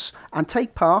directly with us and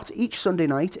take part each Sunday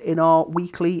night in our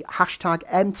weekly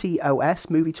 #MTOS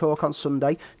Movie Talk on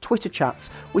Sunday Twitter chats,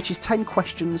 which is 10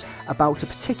 questions about a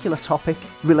particular topic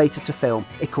related to film.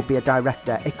 It could be a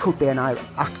director, it could be an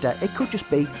actor, it could just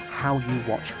be how you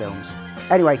watch films.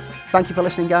 Anyway, thank you for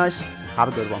listening, guys. Have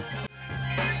a good one.